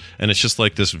do it. And it's just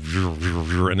like this,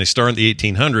 and they start in the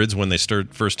 1800s when they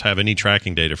first have any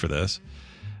tracking data for this.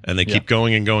 And they keep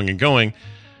going and going and going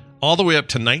all the way up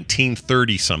to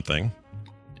 1930 something.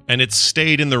 And it's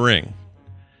stayed in the ring.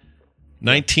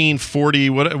 1940,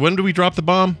 when did we drop the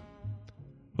bomb?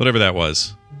 Whatever that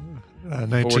was.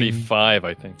 45,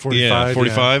 I think. 45, yeah,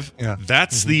 45. Yeah.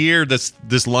 That's the year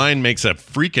this line makes a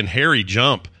freaking hairy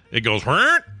jump. It goes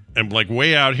and like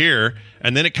way out here,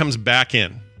 and then it comes back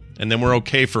in, and then we're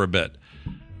okay for a bit.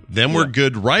 Then we're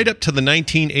good right up to the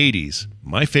 1980s,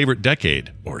 my favorite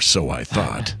decade, or so I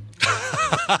thought.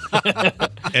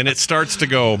 And it starts to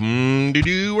go,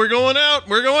 we're going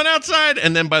outside.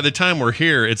 And then by the time we're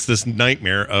here, it's this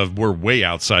nightmare of we're way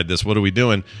outside this. What are we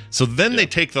doing? So then they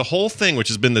take the whole thing, which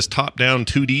has been this top-down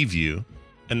 2D view,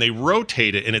 and they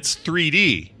rotate it, and it's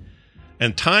 3D.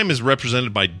 And time is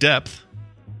represented by depth.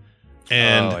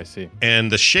 And, I see.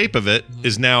 And the shape of it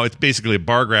is now, it's basically a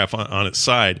bar graph on its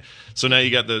side. So now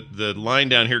you got the line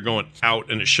down here going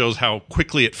out, and it shows how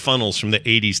quickly it funnels from the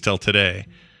 80s till today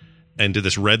into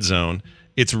this red zone.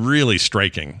 It's really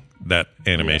striking, that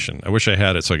animation. I wish I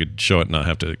had it so I could show it and not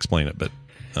have to explain it, but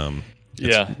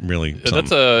it's really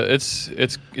something.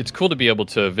 It's cool to be able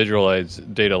to visualize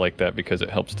data like that because it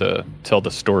helps to tell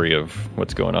the story of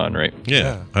what's going on, right?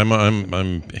 Yeah. I'm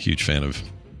a huge fan of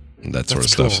that sort of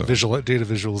stuff. So. Data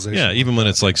visualization. Yeah, even when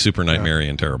it's like super nightmare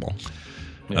and terrible.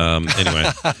 Yeah. Anyway,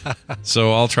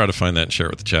 so I'll try to find that and share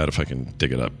it with the chat if I can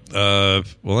dig it up.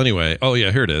 Well, anyway,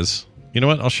 here it is. You know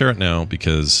what? I'll share it now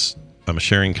because I'm a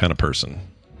sharing kind of person.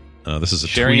 This is a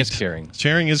sharing tweet. is caring.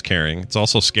 Sharing is caring. It's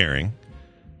also scaring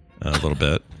a little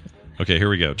bit. Okay, here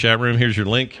we go. Chat room, here's your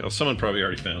link. Oh, someone probably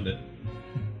already found it.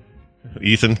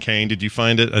 Ethan, Kane, did you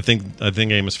find it? I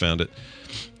think Amos found it.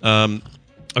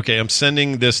 Okay, I'm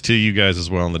sending this to you guys as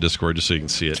well on the Discord just so you can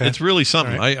see it. Okay. It's really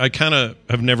something. Right. I kind of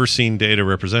have never seen data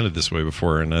represented this way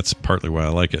before, and that's partly why I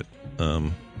like it. I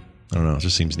don't know. It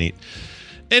just seems neat.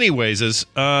 Anyways,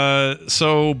 all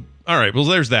right, well,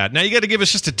 there's that. Now you got to give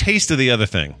us just a taste of the other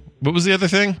thing. What was the other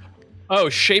thing? Oh,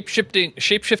 shape-shifting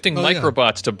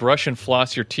microbots to brush and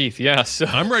floss your teeth. Yeah, so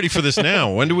I'm ready for this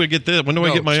now. When do we get this? When do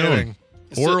I get my own?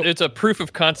 It's a proof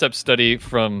of concept study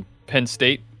from Penn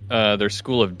State, their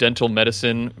School of Dental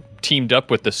Medicine, teamed up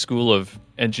with the School of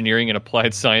Engineering and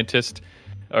Applied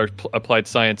Applied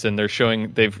Science, and they're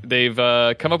showing they've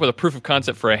come up with a proof of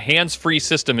concept for a hands-free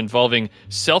system involving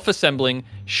self-assembling,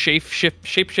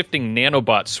 shape-shifting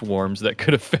nanobot swarms that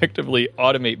could effectively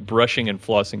automate brushing and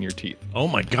flossing your teeth. Oh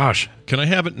my gosh! Can I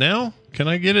have it now? Can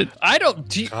I get it? I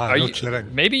don't. God, no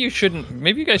kidding. Maybe you shouldn't.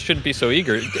 Maybe you guys shouldn't be so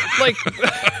eger. Like,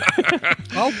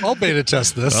 I'll beta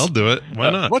test this. I'll do it. Why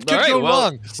not? What could go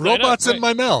wrong? Robots in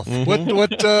my mouth.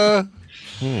 What?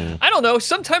 I don't know.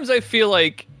 Sometimes I feel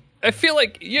like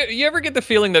you ever get the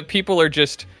feeling that people are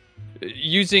just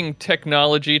using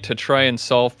technology to try and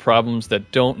solve problems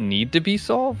that don't need to be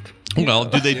solved? Well,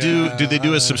 do they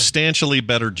do a substantially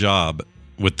better job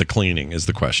with the cleaning is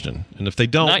the question. And if they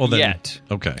don't, Not well then yet.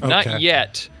 Okay. Not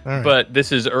yet. Right. But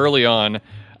this is early on.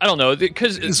 I don't know,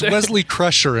 because is Wesley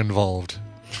Crusher involved?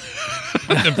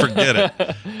 And forget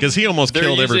it, because he almost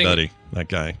killed everybody. That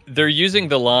guy. They're using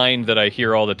the line that I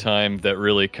hear all the time that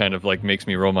really kind of like makes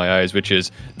me roll my eyes, which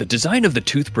is the design of the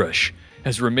toothbrush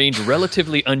has remained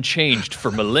relatively unchanged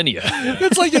for millennia.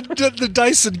 It's like the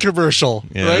Dyson commercial,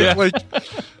 right? Yeah. Like,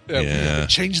 Yeah.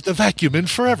 changed the vacuum in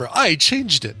forever. I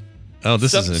changed it. Oh,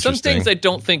 this is Some interesting. things I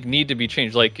don't think need to be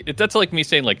changed. Like that's like me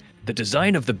saying like the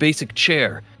design of the basic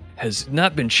chair has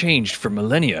not been changed for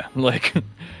millennia.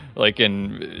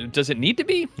 And does it need to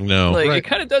be? No. Like Right. it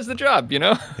kind of does the job, you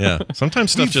know? Yeah.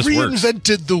 Sometimes stuff We've just works.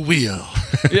 reinvented the wheel.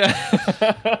 Yeah.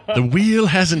 The wheel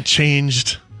hasn't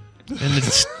changed, and it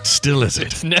still isn't.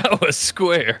 It's now a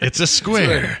square. It's a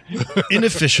square.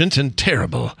 Inefficient and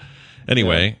terrible.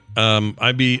 Anyway,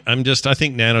 I think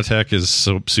nanotech is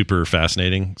so super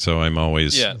fascinating, so I'm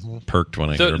always perked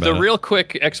when I hear about The it. real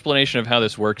quick explanation of how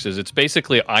this works is it's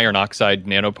basically iron oxide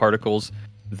nanoparticles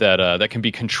that can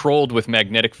be controlled with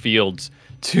magnetic fields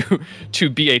to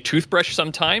be a toothbrush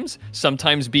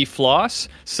sometimes be floss,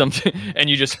 and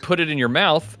you just put it in your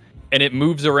mouth and it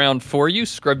moves around for you,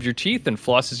 scrubs your teeth and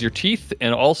flosses your teeth,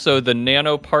 and also the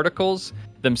nanoparticles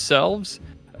themselves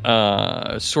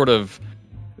sort of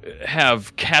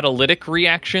have catalytic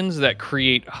reactions that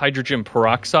create hydrogen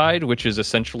peroxide, which is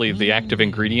essentially the active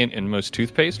ingredient in most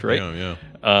toothpaste, right? Yeah.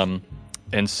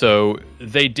 And so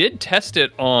they did test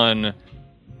it on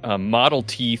model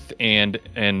teeth and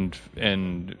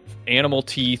animal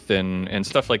teeth and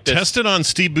stuff like this. Test it on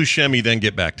Steve Buscemi, then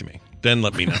get back to me. Then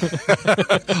let me know.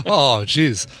 Oh,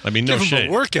 jeez. I mean, no Give him shade.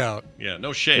 a workout. Yeah,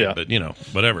 no shade, but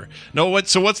whatever. No,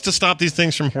 what's to stop these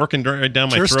things from working right down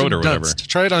my Kirsten throat or whatever? Dunst.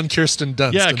 Try it on Kirsten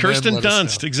Dunst. Yeah, and Kirsten then let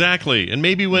us Dunst, know. exactly. And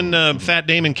maybe when Fat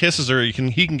Damon kisses her, he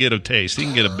can get a taste. He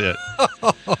can get a bit.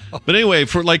 But anyway,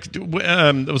 for what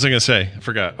was I going to say? I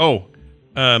forgot. Oh,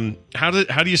 how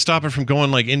do you stop it from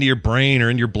going like into your brain or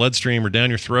into your bloodstream or down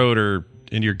your throat or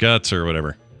into your guts or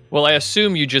whatever? Well, I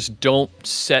assume you just don't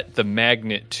set the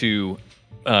magnet to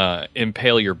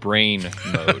impale your brain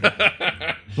mode.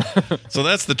 So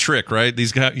that's the trick, right?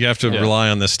 You have to rely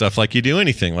on this stuff like you do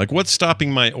anything. Like, what's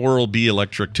stopping my Oral-B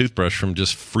electric toothbrush from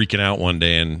just freaking out one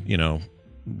day and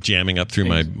jamming up through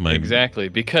my Exactly,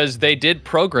 because they did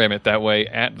program it that way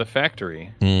at the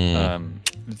factory.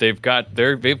 They've got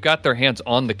their hands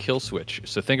on the kill switch.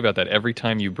 So think about that every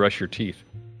time you brush your teeth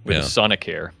with a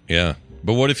Sonicare. Yeah.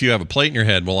 But what if you have a plate in your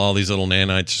head? Will all these little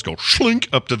nanites just go slink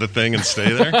up to the thing and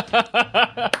stay there?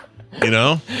 I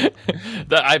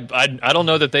don't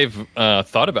know that they've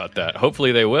thought about that.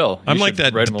 Hopefully they will. I'm like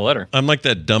that. Write them a letter. I'm like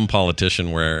that dumb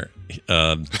politician where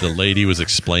the lady was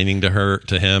explaining to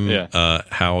him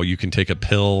how you can take a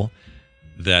pill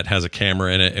that has a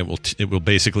camera in it. It will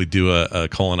basically do a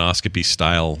colonoscopy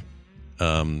style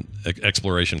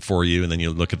exploration for you, and then you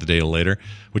look at the data later,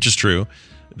 which is true.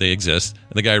 They exist.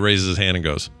 And the guy raises his hand and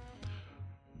goes,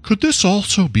 "Could this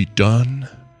also be done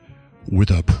with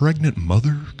a pregnant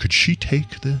mother? Could she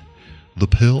take the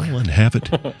pill and have it?"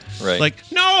 Right.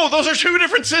 Like, no, those are two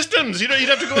different systems. You'd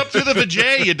have to go up through the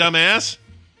vajay, you dumbass.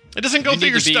 It doesn't go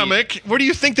through your stomach. Where do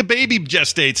you think the baby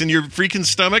gestates? In your freaking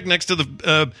stomach next to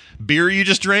the beer you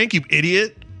just drank, you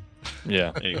idiot?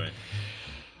 Yeah. Anyway.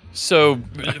 So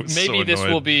was maybe so this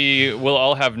annoyed. we'll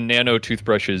all have nano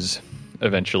toothbrushes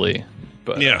eventually.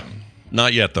 But Yeah.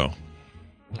 Not yet, though.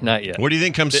 not yet. What do you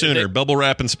think comes sooner, bubble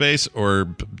wrap in space or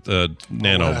happens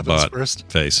nanobot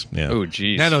first? face? Yeah. Oh,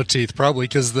 geez. Nano teeth, probably,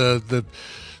 because the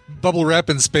bubble wrap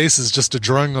in space is just a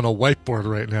drawing on a whiteboard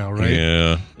right now, right?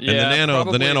 Yeah. Yeah, And the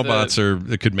probably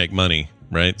nanobots it could make money,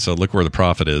 right? So look where the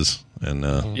profit is. And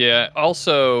Yeah.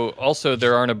 Also,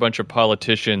 there aren't a bunch of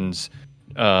politicians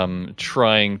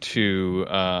trying to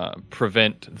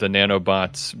prevent the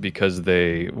nanobots because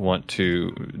they want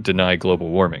to deny global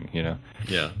warming.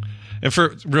 yeah. And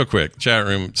for real quick, chat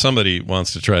room, somebody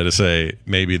wants to try to say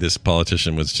maybe this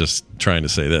politician was just trying to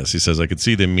say this. He says, I could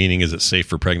see the meaning, is it safe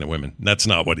for pregnant women? That's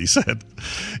not what he said.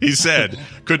 He said,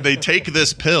 could they take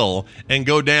this pill and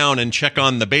go down and check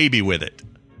on the baby with it?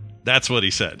 That's what he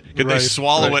said. Could they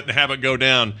swallow it and have it go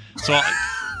down? So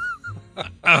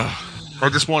I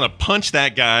just want to punch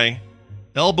that guy,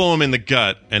 elbow him in the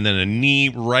gut, and then a knee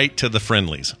right to the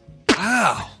friendlies.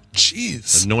 Wow.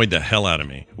 Jeez. Annoyed the hell out of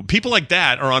me. People like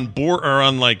that are on board or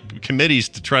on like committees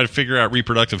to try to figure out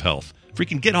reproductive health.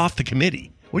 Freaking get off the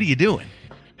committee. What are you doing?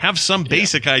 Have some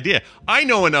basic idea. I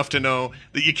know enough to know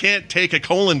that you can't take a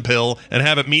colon pill and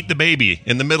have it meet the baby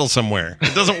in the middle somewhere.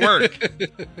 It doesn't work.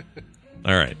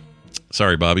 All right.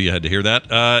 Sorry, Bobby, you had to hear that.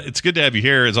 It's good to have you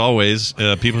here, as always.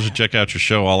 People should check out your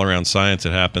show, All Around Science.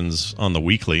 It happens on the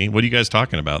weekly. What are you guys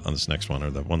talking about on this next one, or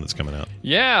the one that's coming out?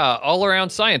 Yeah, All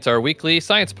Around Science, our weekly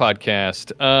science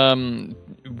podcast.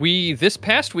 This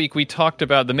past week, we talked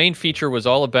about, the main feature was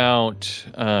all about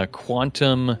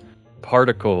quantum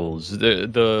particles,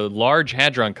 the Large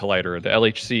Hadron Collider, the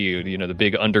LHC, the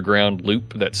big underground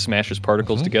loop that smashes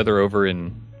particles together over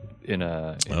in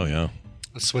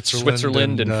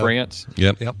Switzerland and France.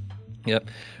 Yep.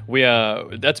 We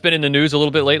that's been in the news a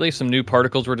little bit lately. Some new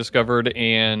particles were discovered,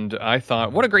 and I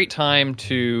thought, what a great time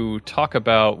to talk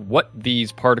about what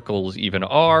these particles even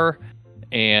are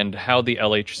and how the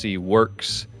LHC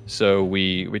works. So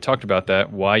we talked about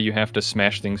that, why you have to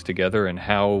smash things together, and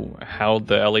how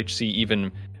the LHC even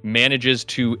manages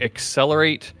to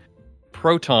accelerate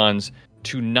protons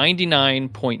to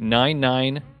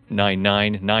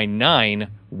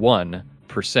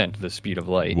 99.9999991% the speed of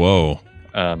light. Whoa.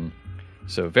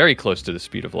 So very close to the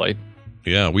speed of light.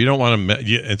 Yeah, we don't want to.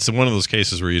 It's one of those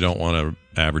cases where you don't want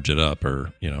to average it up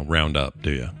or round up,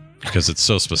 do you? Because it's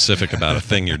so specific about a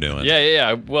thing you're doing.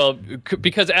 Yeah. Well,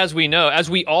 because as we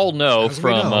all know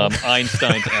from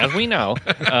Einstein's,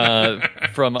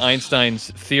 from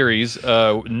Einstein's theories,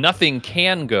 nothing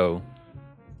can go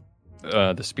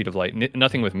the speed of light.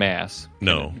 Nothing with mass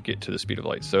can get to the speed of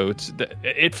light. So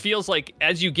it feels like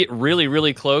as you get really,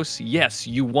 really close, yes,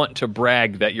 you want to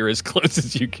brag that you're as close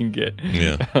as you can get.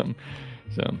 Yeah.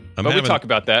 We talk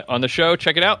about that on the show.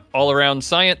 Check it out. All Around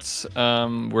Science.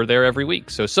 We're there every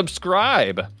week. So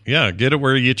subscribe. Yeah, get it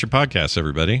where you get your podcasts,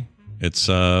 everybody. It's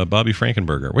Bobby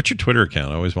Frankenberger. What's your Twitter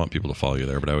account? I always want people to follow you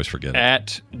there, but I always forget it.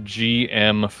 At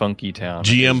GM Funkytown.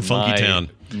 GM Funkytown.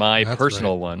 My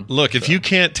personal one. Look, if you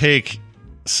can't take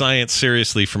science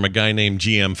seriously from a guy named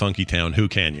GM Funkytown, who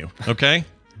can you? Okay?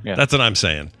 Yeah. That's what I'm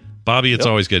saying. Bobby, it's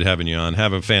always good having you on.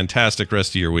 Have a fantastic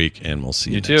rest of your week, and we'll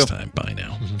see you next time. Bye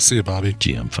now. See you, Bobby.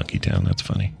 GM Funkytown. That's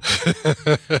funny.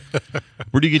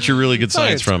 Where do you get your really good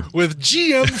science from? With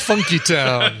GM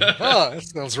Funkytown. That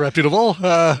sounds reputable.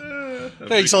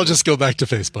 Thanks. I'll just go back to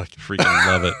Facebook. Freaking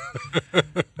love it.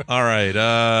 All right.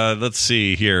 Let's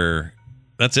see here.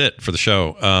 That's it for the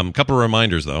show. A couple of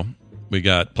reminders, though. We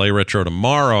got Play Retro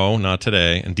tomorrow, not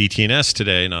today, and DTNS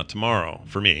today, not tomorrow,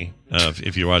 for me,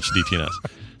 if you watch DTNS.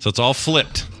 So it's all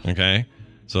flipped, okay?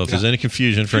 So if there's any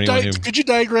confusion for anyone who... Could you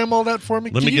diagram all that for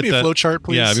me? Let me give me a flow chart,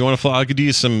 please? Yeah, if you want to flow, I could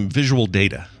do some visual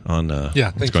data on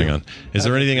what's going on. Is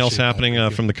there anything else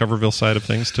happening from the Coverville side of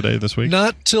things today, this week?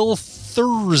 Not till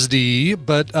Thursday,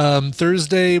 but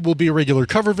Thursday will be a regular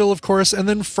Coverville, of course, and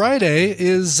then Friday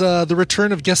is the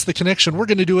return of Guess the Connection. We're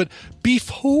going to do it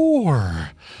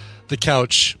before the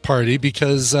couch party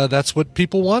because that's what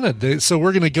people wanted. So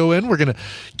we're going to go in, we're going to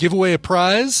give away a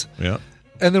prize. Yeah.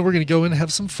 And then we're going to go in and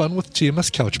have some fun with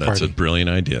TMS Couch Party. That's a brilliant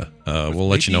idea. We'll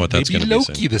let you know what that's going to be. Maybe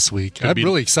Loki this week. I'm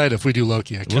really excited if we do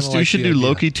Loki. We should do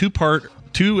Loki, two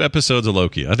episodes of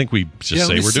Loki. I think we just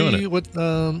say we're doing it.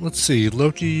 Let's see.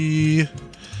 Loki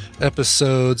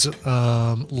episodes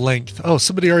length. Oh,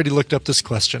 somebody already looked up this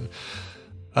question.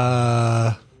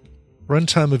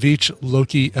 Runtime of each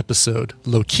Loki episode.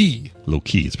 Loki.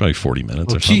 It's probably 40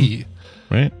 minutes or something.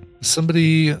 Right?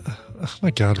 Somebody... Oh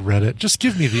my God, Reddit. Just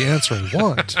give me the answer I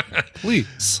want,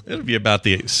 please. It'll be about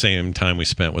the same time we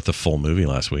spent with the full movie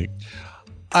last week.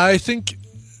 I think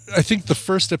the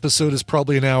first episode is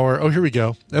probably an hour. Oh, here we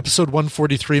go. Episode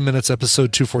 143 minutes,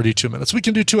 episode 242 minutes. We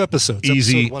can do 2 episodes.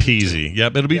 Easy peasy.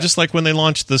 Yep, it'll be just like when they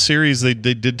launched the series, they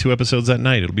did 2 episodes that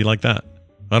night. It'll be like that.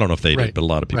 I don't know if they did, but a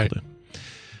lot of people did.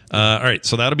 All right,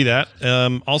 so that'll be that.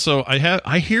 Also,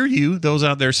 I hear you, those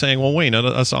out there saying, well, wait,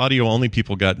 us audio-only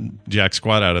people got jack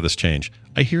squat out of this change.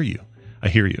 I hear you.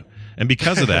 And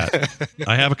because of that,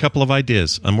 I have a couple of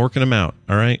ideas. I'm working them out,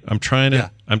 all right? I'm trying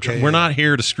to... We're not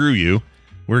here to screw you.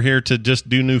 We're here to just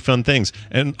do new fun things.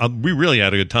 And we really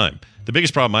had a good time. The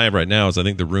biggest problem I have right now is I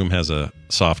think the room has a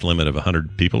soft limit of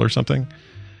 100 people or something.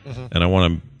 and I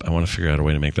want to figure out a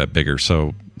way to make that bigger.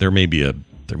 So there may be a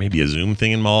Zoom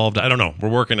thing involved. I don't know. We're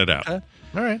working it out. Okay.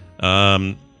 All right.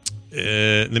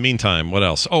 In the meantime, what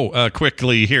else?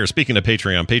 Quickly here. Speaking of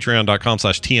Patreon,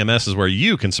 patreon.com/TMS is where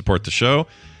you can support the show.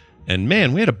 And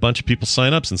man, we had a bunch of people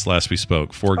sign up since last we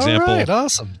spoke. For example, all right,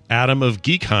 awesome. Adam of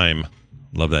Geekheim.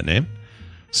 Love that name.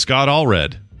 Scott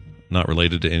Allred. Not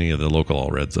related to any of the local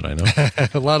Allreds that I know.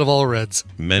 A lot of Allreds.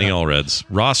 Many Allreds.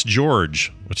 Ross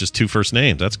George, which is 2 first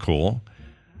names. That's cool.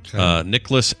 Okay.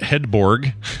 Nicholas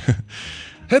Hedborg.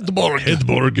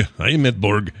 Hedborg. I am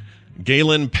Hedborg.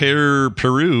 Galen Peru.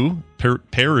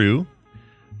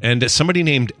 And somebody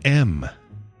named M.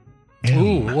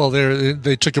 Ooh, well,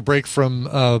 they took a break from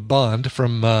Bond,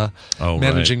 from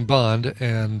managing Bond,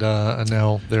 and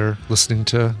now they're listening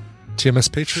to TMS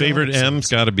Patreon. Favorite M's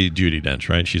got to be Judi Dench,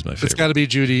 right? She's my favorite. It's got to be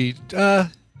Judi.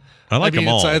 I like them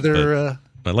all. It's either.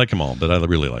 I like them all, but I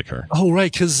really like her. Oh,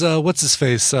 right, because what's his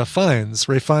face? Fiennes.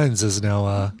 Ray Fiennes is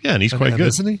now. And he's quite good,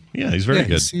 isn't he? Yeah, he's very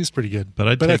good. He's pretty good.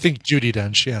 But I think Judi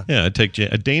Dench. Yeah, I'd take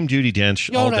a Dame Judi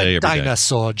Dench all day, every day.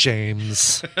 Dinosaur,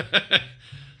 James.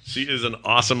 She is an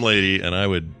awesome lady, and I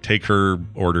would take her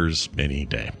orders any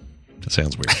day. That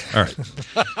sounds weird. All right.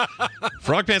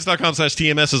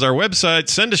 Frogpants.com/TMS is our website.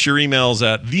 Send us your emails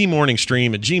at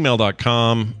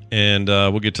themorningstream@gmail.com, and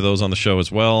we'll get to those on the show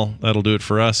as well. That'll do it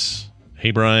for us.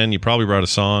 Hey, Brian, you probably brought a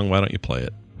song. Why don't you play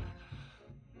it?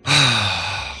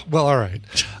 Well, all right.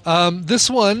 This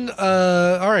one,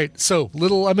 all right. So, I'm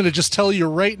going to just tell you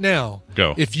right now.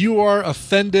 Go. If you are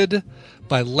offended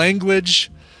by language,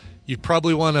 you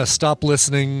probably want to stop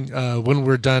listening when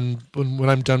we're done. When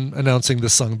I'm done announcing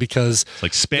this song, because it's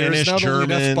like Spanish, not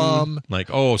German, only an F-bomb, like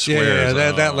swears.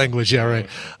 Yeah, that language. Yeah, right.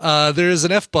 There is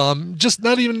an F-bomb. Just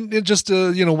not even just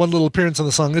one little appearance on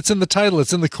the song. It's in the title.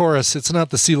 It's in the chorus. It's not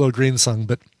the CeeLo Green song,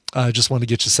 but I just want to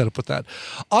get you set up with that.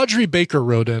 Audrey Baker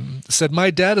wrote in, said,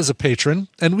 "My dad is a patron,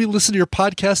 and we listen to your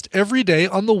podcast every day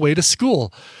on the way to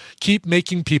school. Keep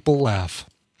making people laugh."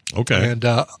 Okay. And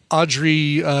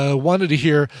Audrey wanted to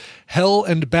hear Hell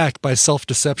and Back by Self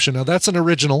Deception. Now, that's an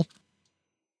original,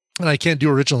 and I can't do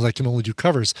originals. I can only do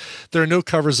covers. There are no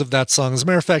covers of that song. As a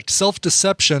matter of fact, Self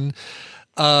Deception,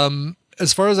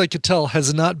 as far as I could tell,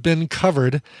 has not been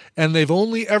covered, and they've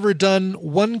only ever done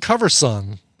one cover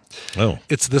song. Oh.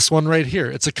 It's this one right here.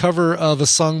 It's a cover of a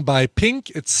song by Pink.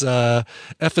 It's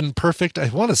Effin' Perfect. I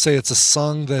want to say it's a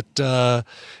song that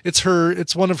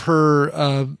it's one of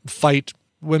her fight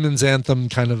women's anthem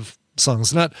kind of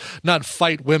songs. Not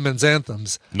fight women's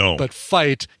anthems. No. But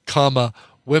fight,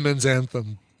 women's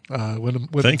anthem.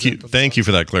 Thank you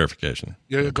for that clarification.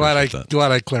 Yeah, glad I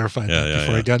clarified that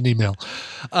before I got an email.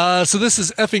 So this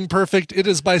is Effing Perfect. It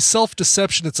is by Self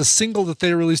Deception. It's a single that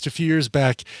they released a few years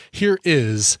back. Here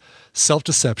is Self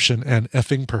Deception and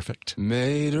Effing Perfect.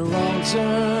 Made a wrong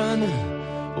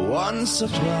turn once or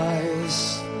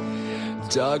twice.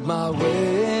 Dug my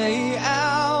way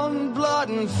out in blood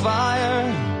and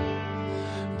fire.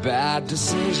 Bad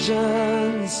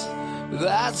decisions,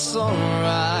 that's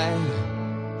alright.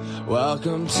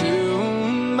 Welcome to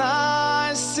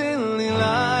my silly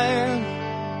life.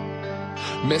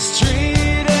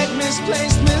 Mistreated,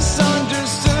 misplaced,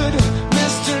 misunderstood.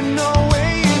 Mr. No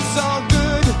way, it's all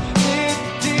good. It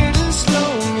didn't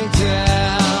slow me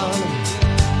down.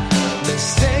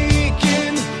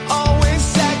 Mistaken, always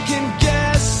second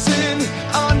guessing.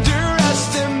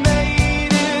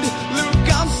 Underestimated,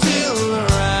 look, I'm still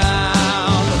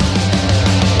around.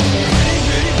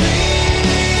 Pretty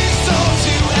please, don't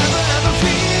you ever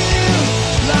feel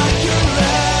like you're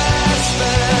less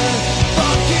than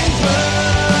fucking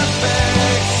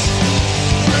perfect.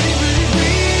 Pretty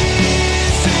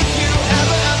please, if you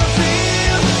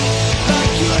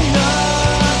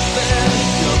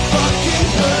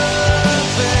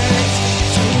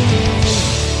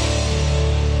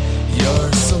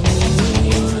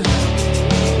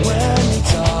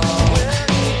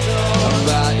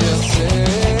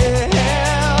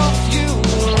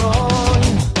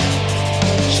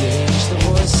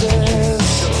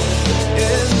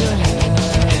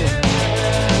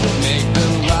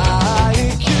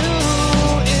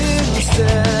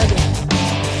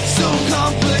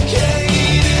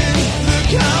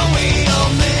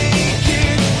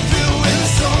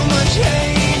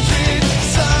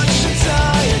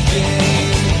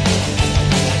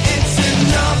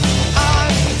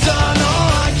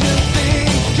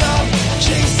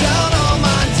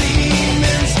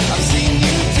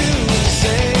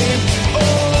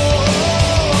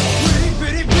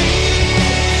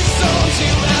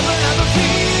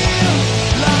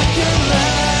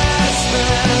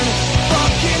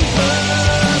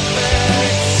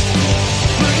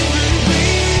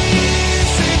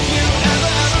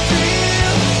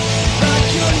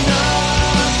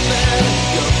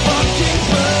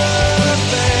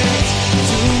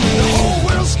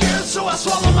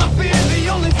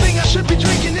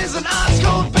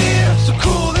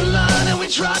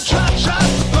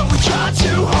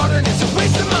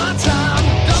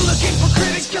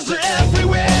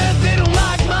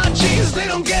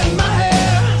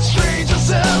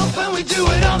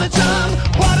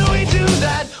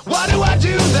Why do I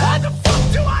do that? The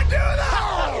fuck do I do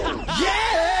that?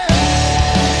 Yeah.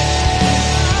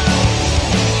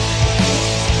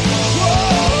 Whoa.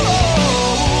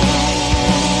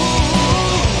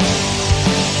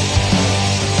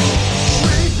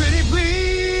 Pretty,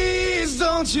 please,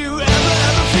 don't you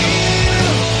ever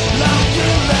feel like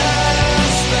you're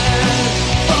less than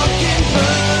fucking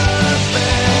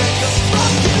perfect.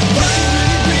 Fucking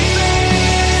perfect.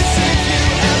 Please, if you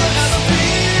ever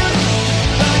feel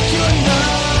like you're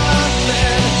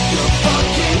nothing, you're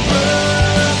fucking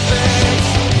perfect.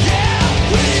 Yeah,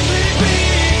 pretty,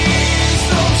 please,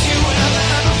 don't you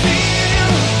ever feel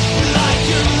like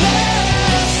you're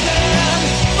less than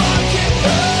fucking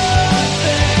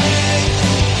perfect.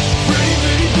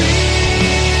 Pretty,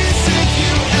 please, if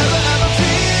you ever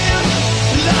feel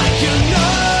like you're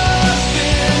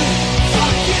nothing,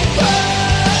 fucking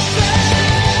perfect.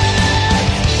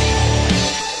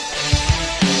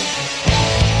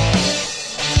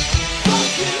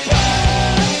 Fucking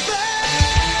perfect.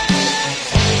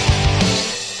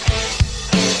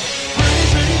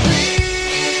 Pretty,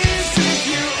 please, if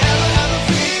you ever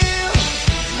feel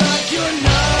like you're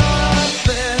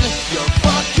nothing, you're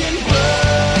fucking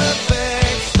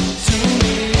perfect to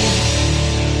me.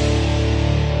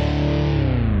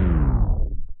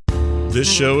 This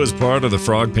show is part of the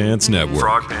Frog Pants Network.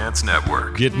 Frog Pants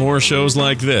Network. Get more shows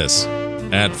like this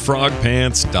at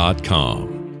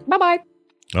frogpants.com. Bye bye.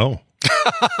 Oh.